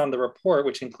based on the report,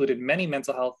 which included many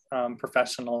mental health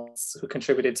professionals who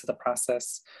contributed to the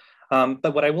process.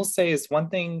 But what I will say is one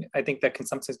thing I think that can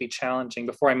sometimes be challenging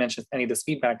before I mention any of this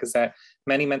feedback is that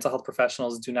many mental health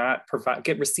professionals do not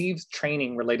receive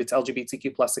training related to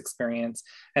LGBTQ plus experience.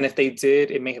 And if they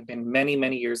did, it may have been many,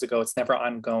 many years ago. It's never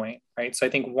ongoing, right? So I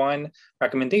think one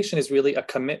recommendation is really a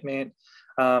commitment,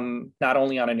 not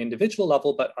only on an individual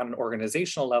level, but on an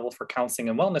organizational level for counseling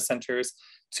and wellness centers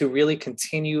to really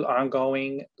continue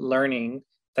ongoing learning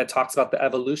that talks about the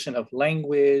evolution of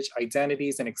language,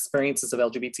 identities, and experiences of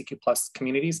LGBTQ plus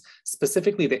communities,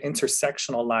 specifically the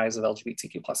intersectional lives of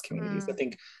LGBTQ plus communities. I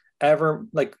think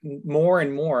more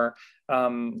and more,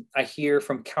 I hear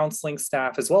from counseling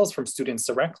staff as well as from students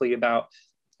directly about,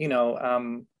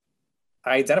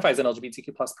 I identify as an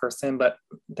LGBTQ plus person, but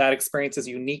that experience is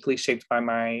uniquely shaped by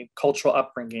my cultural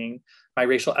upbringing, my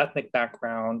racial ethnic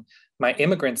background, my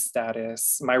immigrant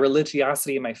status, my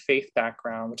religiosity and my faith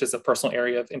background, which is a personal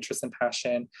area of interest and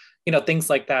passion, things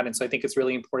like that. And so I think it's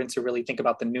really important to really think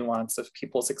about the nuance of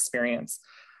people's experience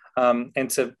and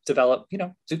to develop,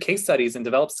 do case studies and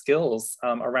develop skills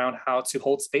around how to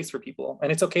hold space for people.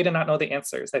 And it's okay to not know the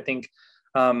answers. I think,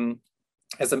 and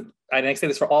I say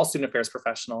this for all student affairs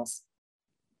professionals,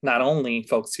 not only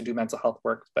folks who do mental health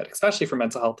work, but especially for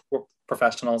mental health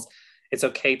professionals, it's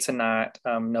okay to not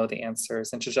know the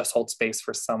answers and to just hold space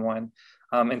for someone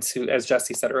and to, as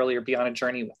Jessie said earlier, be on a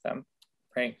journey with them,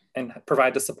 right? And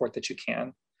provide the support that you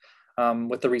can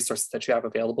with the resources that you have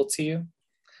available to you.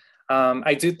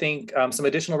 I do think some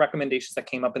additional recommendations that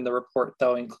came up in the report,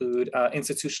 though, include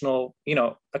institutional,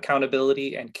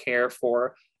 accountability and care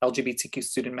for LGBTQ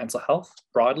student mental health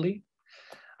broadly.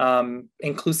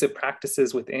 Inclusive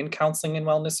practices within counseling and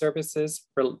wellness services,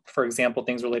 for example,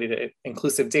 things related to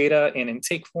inclusive data in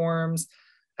intake forms,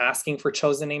 asking for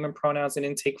chosen name and pronouns in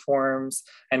intake forms,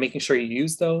 and making sure you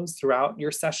use those throughout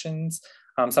your sessions.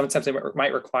 Sometimes it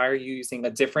might require you using a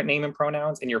different name and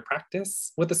pronouns in your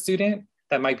practice with a student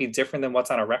that might be different than what's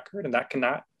on a record, and that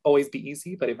cannot always be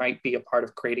easy, but it might be a part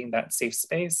of creating that safe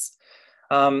space.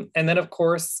 And then, of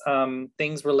course,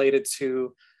 things related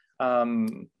to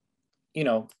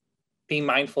being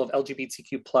mindful of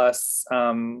LGBTQ plus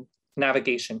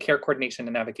navigation, care coordination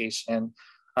and navigation.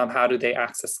 How do they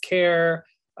access care?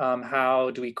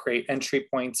 How do we create entry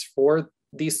points for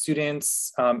these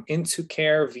students into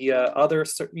care via other,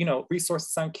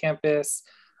 resources on campus,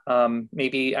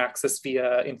 maybe access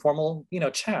via informal,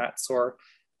 chats or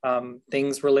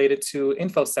things related to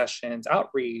info sessions,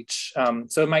 outreach.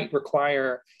 So it might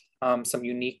require some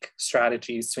unique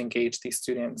strategies to engage these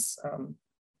students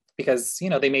because,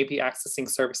 they may be accessing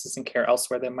services and care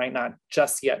elsewhere that might not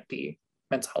just yet be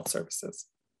mental health services.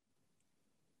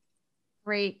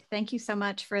 Great. Thank you so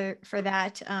much for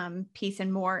that piece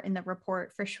and more in the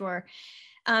report for sure.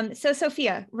 So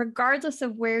Sofia, regardless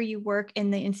of where you work in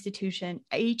the institution,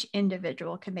 each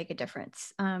individual can make a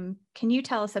difference. Can you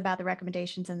tell us about the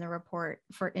recommendations in the report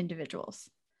for individuals?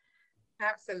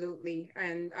 Absolutely.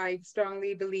 And I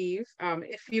strongly believe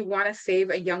if you want to save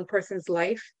a young person's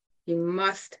life, you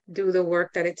must do the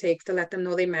work that it takes to let them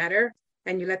know they matter.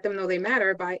 And you let them know they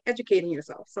matter by educating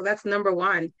yourself. So that's number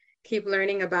one. Keep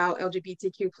learning about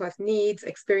LGBTQ plus needs,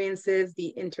 experiences,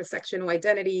 the intersectional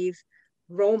identities,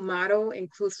 role model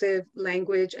inclusive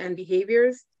language and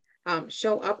behaviors,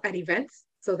 show up at events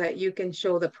so that you can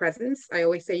show the presence. I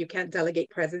always say you can't delegate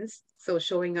presence. So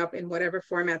showing up in whatever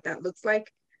format that looks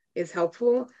like is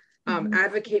helpful.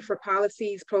 Advocate for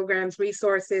policies, programs,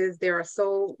 resources. There are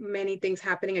so many things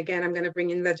happening. Again, I'm going to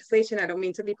bring in legislation. I don't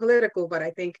mean to be political, but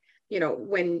I think,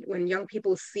 when young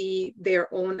people see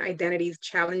their own identities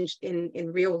challenged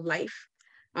in real life,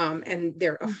 and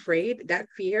they're afraid, that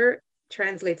fear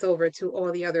translates over to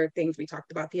all the other things we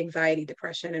talked about, the anxiety,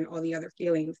 depression, and all the other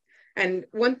feelings. And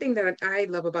one thing that I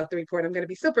love about the report, I'm going to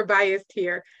be super biased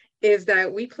here, is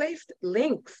that we placed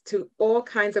links to all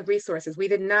kinds of resources. We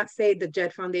did not say the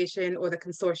Jed Foundation or the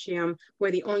Consortium were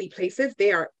the only places.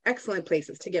 They are excellent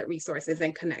places to get resources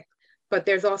and connect. But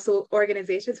there's also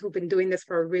organizations who've been doing this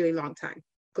for a really long time.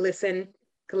 GLSEN,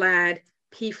 GLAAD,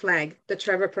 PFLAG, the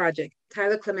Trevor Project,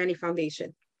 Tyler Clementi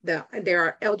Foundation. There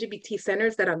are LGBT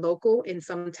centers that are local in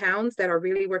some towns that are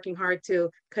really working hard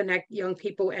to connect young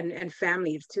people and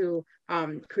families to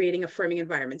creating affirming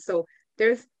environments. So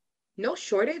there's no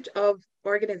shortage of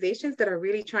organizations that are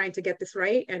really trying to get this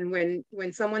right. And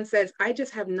when someone says, I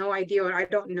just have no idea or I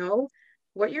don't know,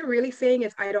 what you're really saying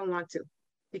is, I don't want to,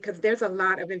 because there's a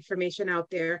lot of information out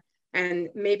there and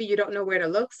maybe you don't know where to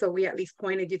look. So we at least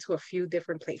pointed you to a few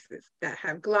different places that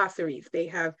have glossaries. They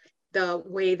have the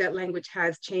way that language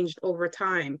has changed over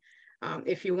time.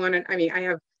 If you want to, I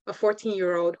have a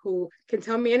 14-year-old who can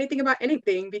tell me anything about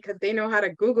anything because they know how to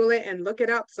Google it and look it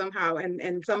up somehow.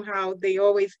 And somehow they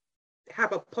always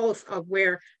have a pulse of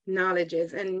where knowledge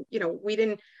is. And,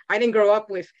 I didn't grow up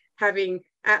with having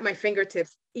at my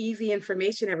fingertips easy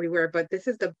information everywhere, but this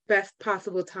is the best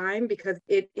possible time because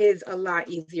it is a lot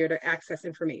easier to access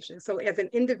information. So as an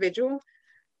individual,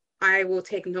 I will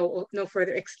take no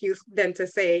further excuse than to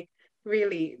say,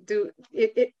 really,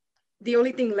 the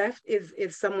only thing left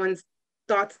is someone's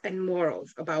thoughts and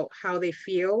morals about how they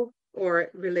feel or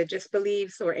religious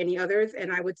beliefs or any others.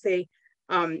 And I would say,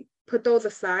 put those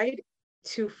aside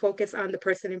to focus on the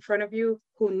person in front of you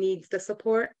who needs the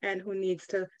support and who needs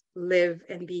to live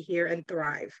and be here and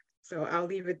thrive. So I'll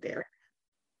leave it there.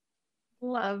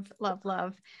 Love, love,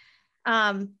 love.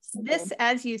 This,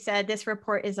 as you said, this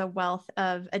report is a wealth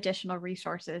of additional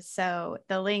resources. So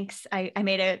the links, I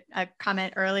made a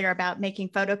comment earlier about making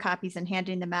photocopies and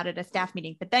handing them out at a staff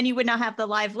meeting, but then you would not have the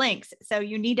live links. So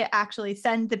you need to actually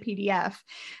send the PDF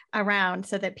around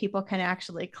so that people can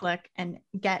actually click and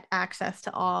get access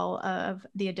to all of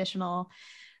the additional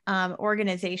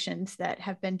organizations that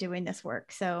have been doing this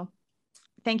work. So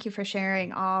thank you for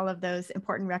sharing all of those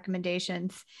important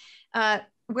recommendations.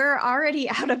 We're already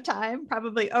out of time,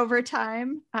 probably over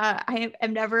time. I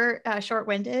am never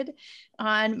short-winded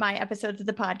on my episodes of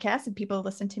the podcast, and people who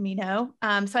listen to me know.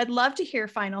 So I'd love to hear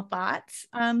final thoughts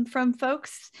from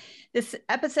folks. This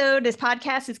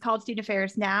podcast is called Student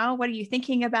Affairs Now. What are you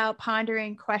thinking about,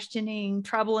 pondering, questioning,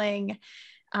 troubling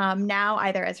now,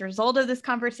 either as a result of this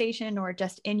conversation or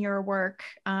just in your work?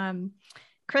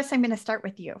 Chris, I'm going to start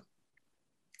with you.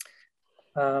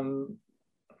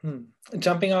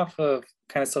 Jumping off of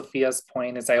kind of Sofia's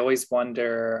point is I always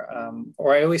wonder,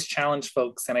 or I always challenge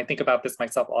folks, and I think about this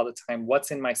myself all the time,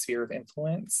 what's in my sphere of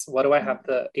influence? What do I have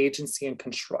the agency and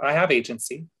control? I have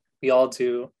agency, we all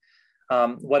do.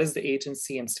 What is the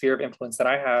agency and sphere of influence that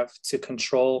I have to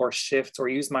control or shift or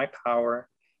use my power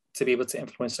to be able to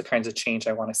influence the kinds of change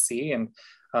I want to see? And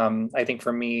I think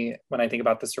for me, when I think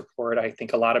about this report, I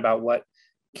think a lot about what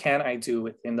can I do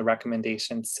within the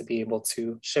recommendations to be able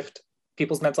to shift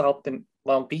people's mental health and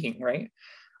well-being, right?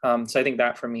 So I think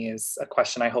that for me is a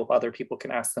question I hope other people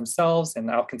can ask themselves, and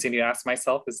I'll continue to ask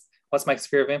myself is, what's my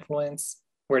sphere of influence?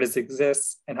 Where does it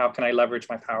exist? And how can I leverage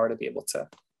my power to be able to,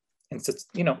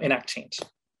 enact change?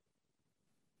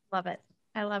 Love it.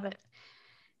 I love it.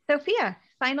 Sofia,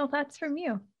 final thoughts from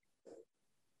you.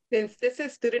 Since this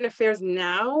is Student Affairs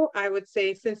Now, I would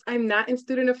say, since I'm not in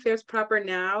Student Affairs proper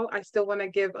now, I still want to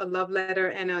give a love letter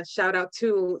and a shout out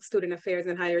to Student Affairs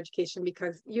and Higher Education,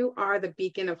 because you are the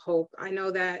beacon of hope. I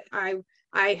know that I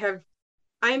have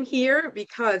I'm here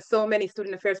because so many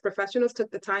student affairs professionals took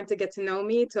the time to get to know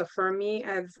me, to affirm me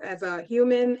as a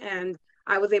human, and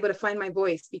I was able to find my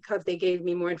voice because they gave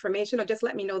me more information or just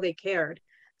let me know they cared.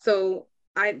 So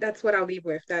that's what I'll leave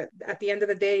with, that at the end of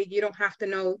the day, you don't have to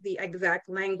know the exact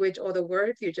language or the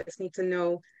words. You just need to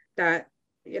know that,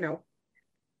 young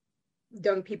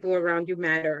people around you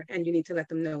matter, and you need to let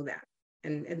them know that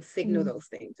and signal those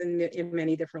things in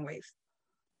many different ways.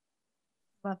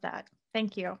 Love that.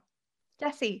 Thank you.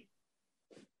 Jessie.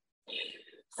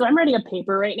 So I'm writing a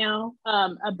paper right now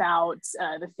about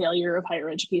the failure of higher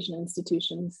education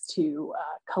institutions to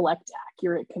collect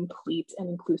accurate, complete, and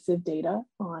inclusive data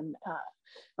on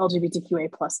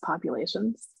LGBTQA plus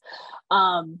populations.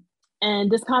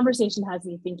 And this conversation has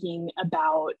me thinking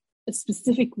about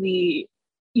specifically,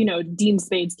 Dean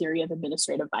Spade's theory of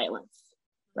administrative violence,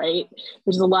 right?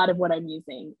 Which is a lot of what I'm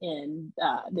using in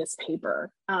this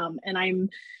paper. And I'm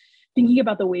thinking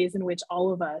about the ways in which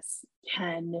all of us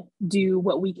can do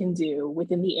what we can do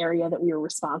within the area that we are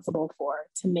responsible for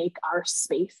to make our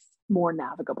space more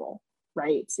navigable,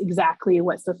 right? Exactly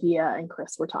what Sofia and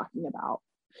Chris were talking about.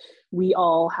 We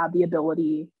all have the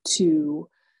ability to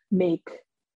make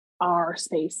our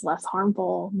space less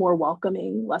harmful, more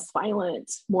welcoming, less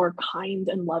violent, more kind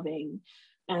and loving.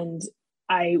 And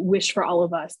I wish for all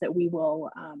of us that we will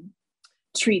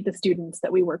treat the students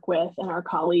that we work with and our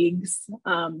colleagues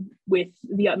with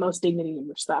the utmost dignity and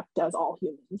respect, as all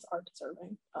humans are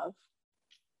deserving of.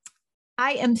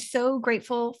 I am so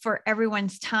grateful for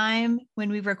everyone's time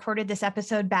when we recorded this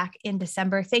episode back in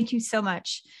December. Thank you so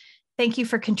much. Thank you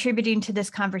for contributing to this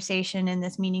conversation and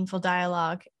this meaningful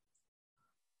dialogue.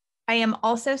 I am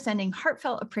also sending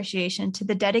heartfelt appreciation to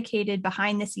the dedicated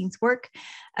behind the scenes work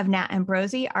of Nat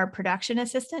Ambrosi, our production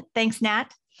assistant. Thanks,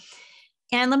 Nat.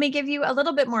 And let me give you a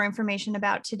little bit more information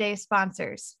about today's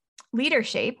sponsors.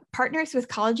 LeaderShape partners with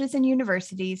colleges and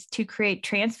universities to create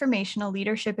transformational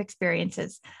leadership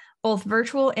experiences, both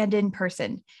virtual and in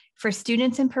person, for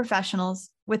students and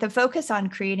professionals, with a focus on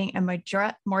creating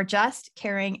a more just,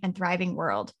 caring, and thriving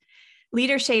world.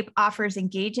 LeaderShape offers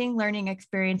engaging learning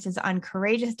experiences on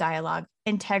courageous dialogue,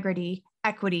 integrity,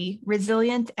 equity,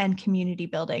 resilience, and community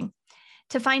building.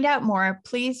 To find out more,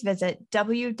 please visit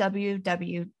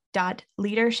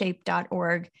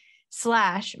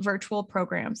www.leadershape.org/virtual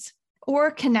programs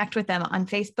or connect with them on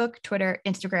Facebook, Twitter,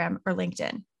 Instagram, or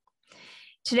LinkedIn.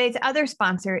 Today's other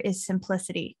sponsor is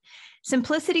Simplicity.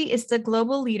 Simplicity is the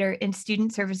global leader in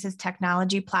student services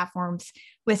technology platforms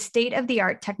with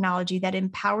state-of-the-art technology that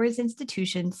empowers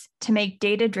institutions to make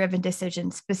data-driven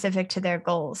decisions specific to their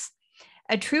goals.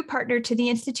 A true partner to the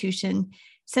institution,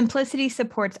 Simplicity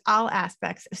supports all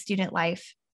aspects of student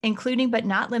life, including but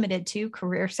not limited to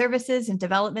career services and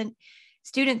development,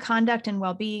 student conduct and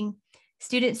well-being,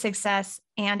 student success,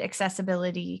 and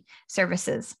accessibility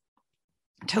services.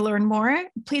 To learn more,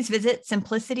 please visit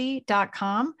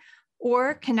simplicity.com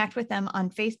or connect with them on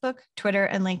Facebook, Twitter,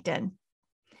 and LinkedIn.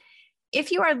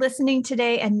 If you are listening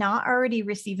today and not already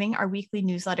receiving our weekly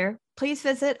newsletter, please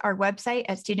visit our website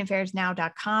at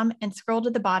studentaffairsnow.com and scroll to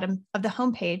the bottom of the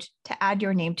homepage to add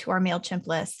your name to our MailChimp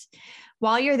list.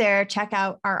 While you're there, check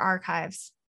out our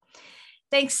archives.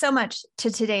 Thanks so much to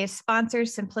today's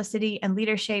sponsors, Simplicity and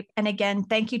LeaderShape. And again,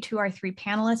 thank you to our three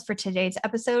panelists for today's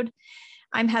episode.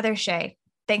 I'm Heather Shea.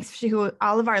 Thanks to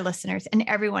all of our listeners and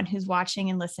everyone who's watching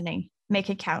and listening. Make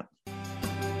it count.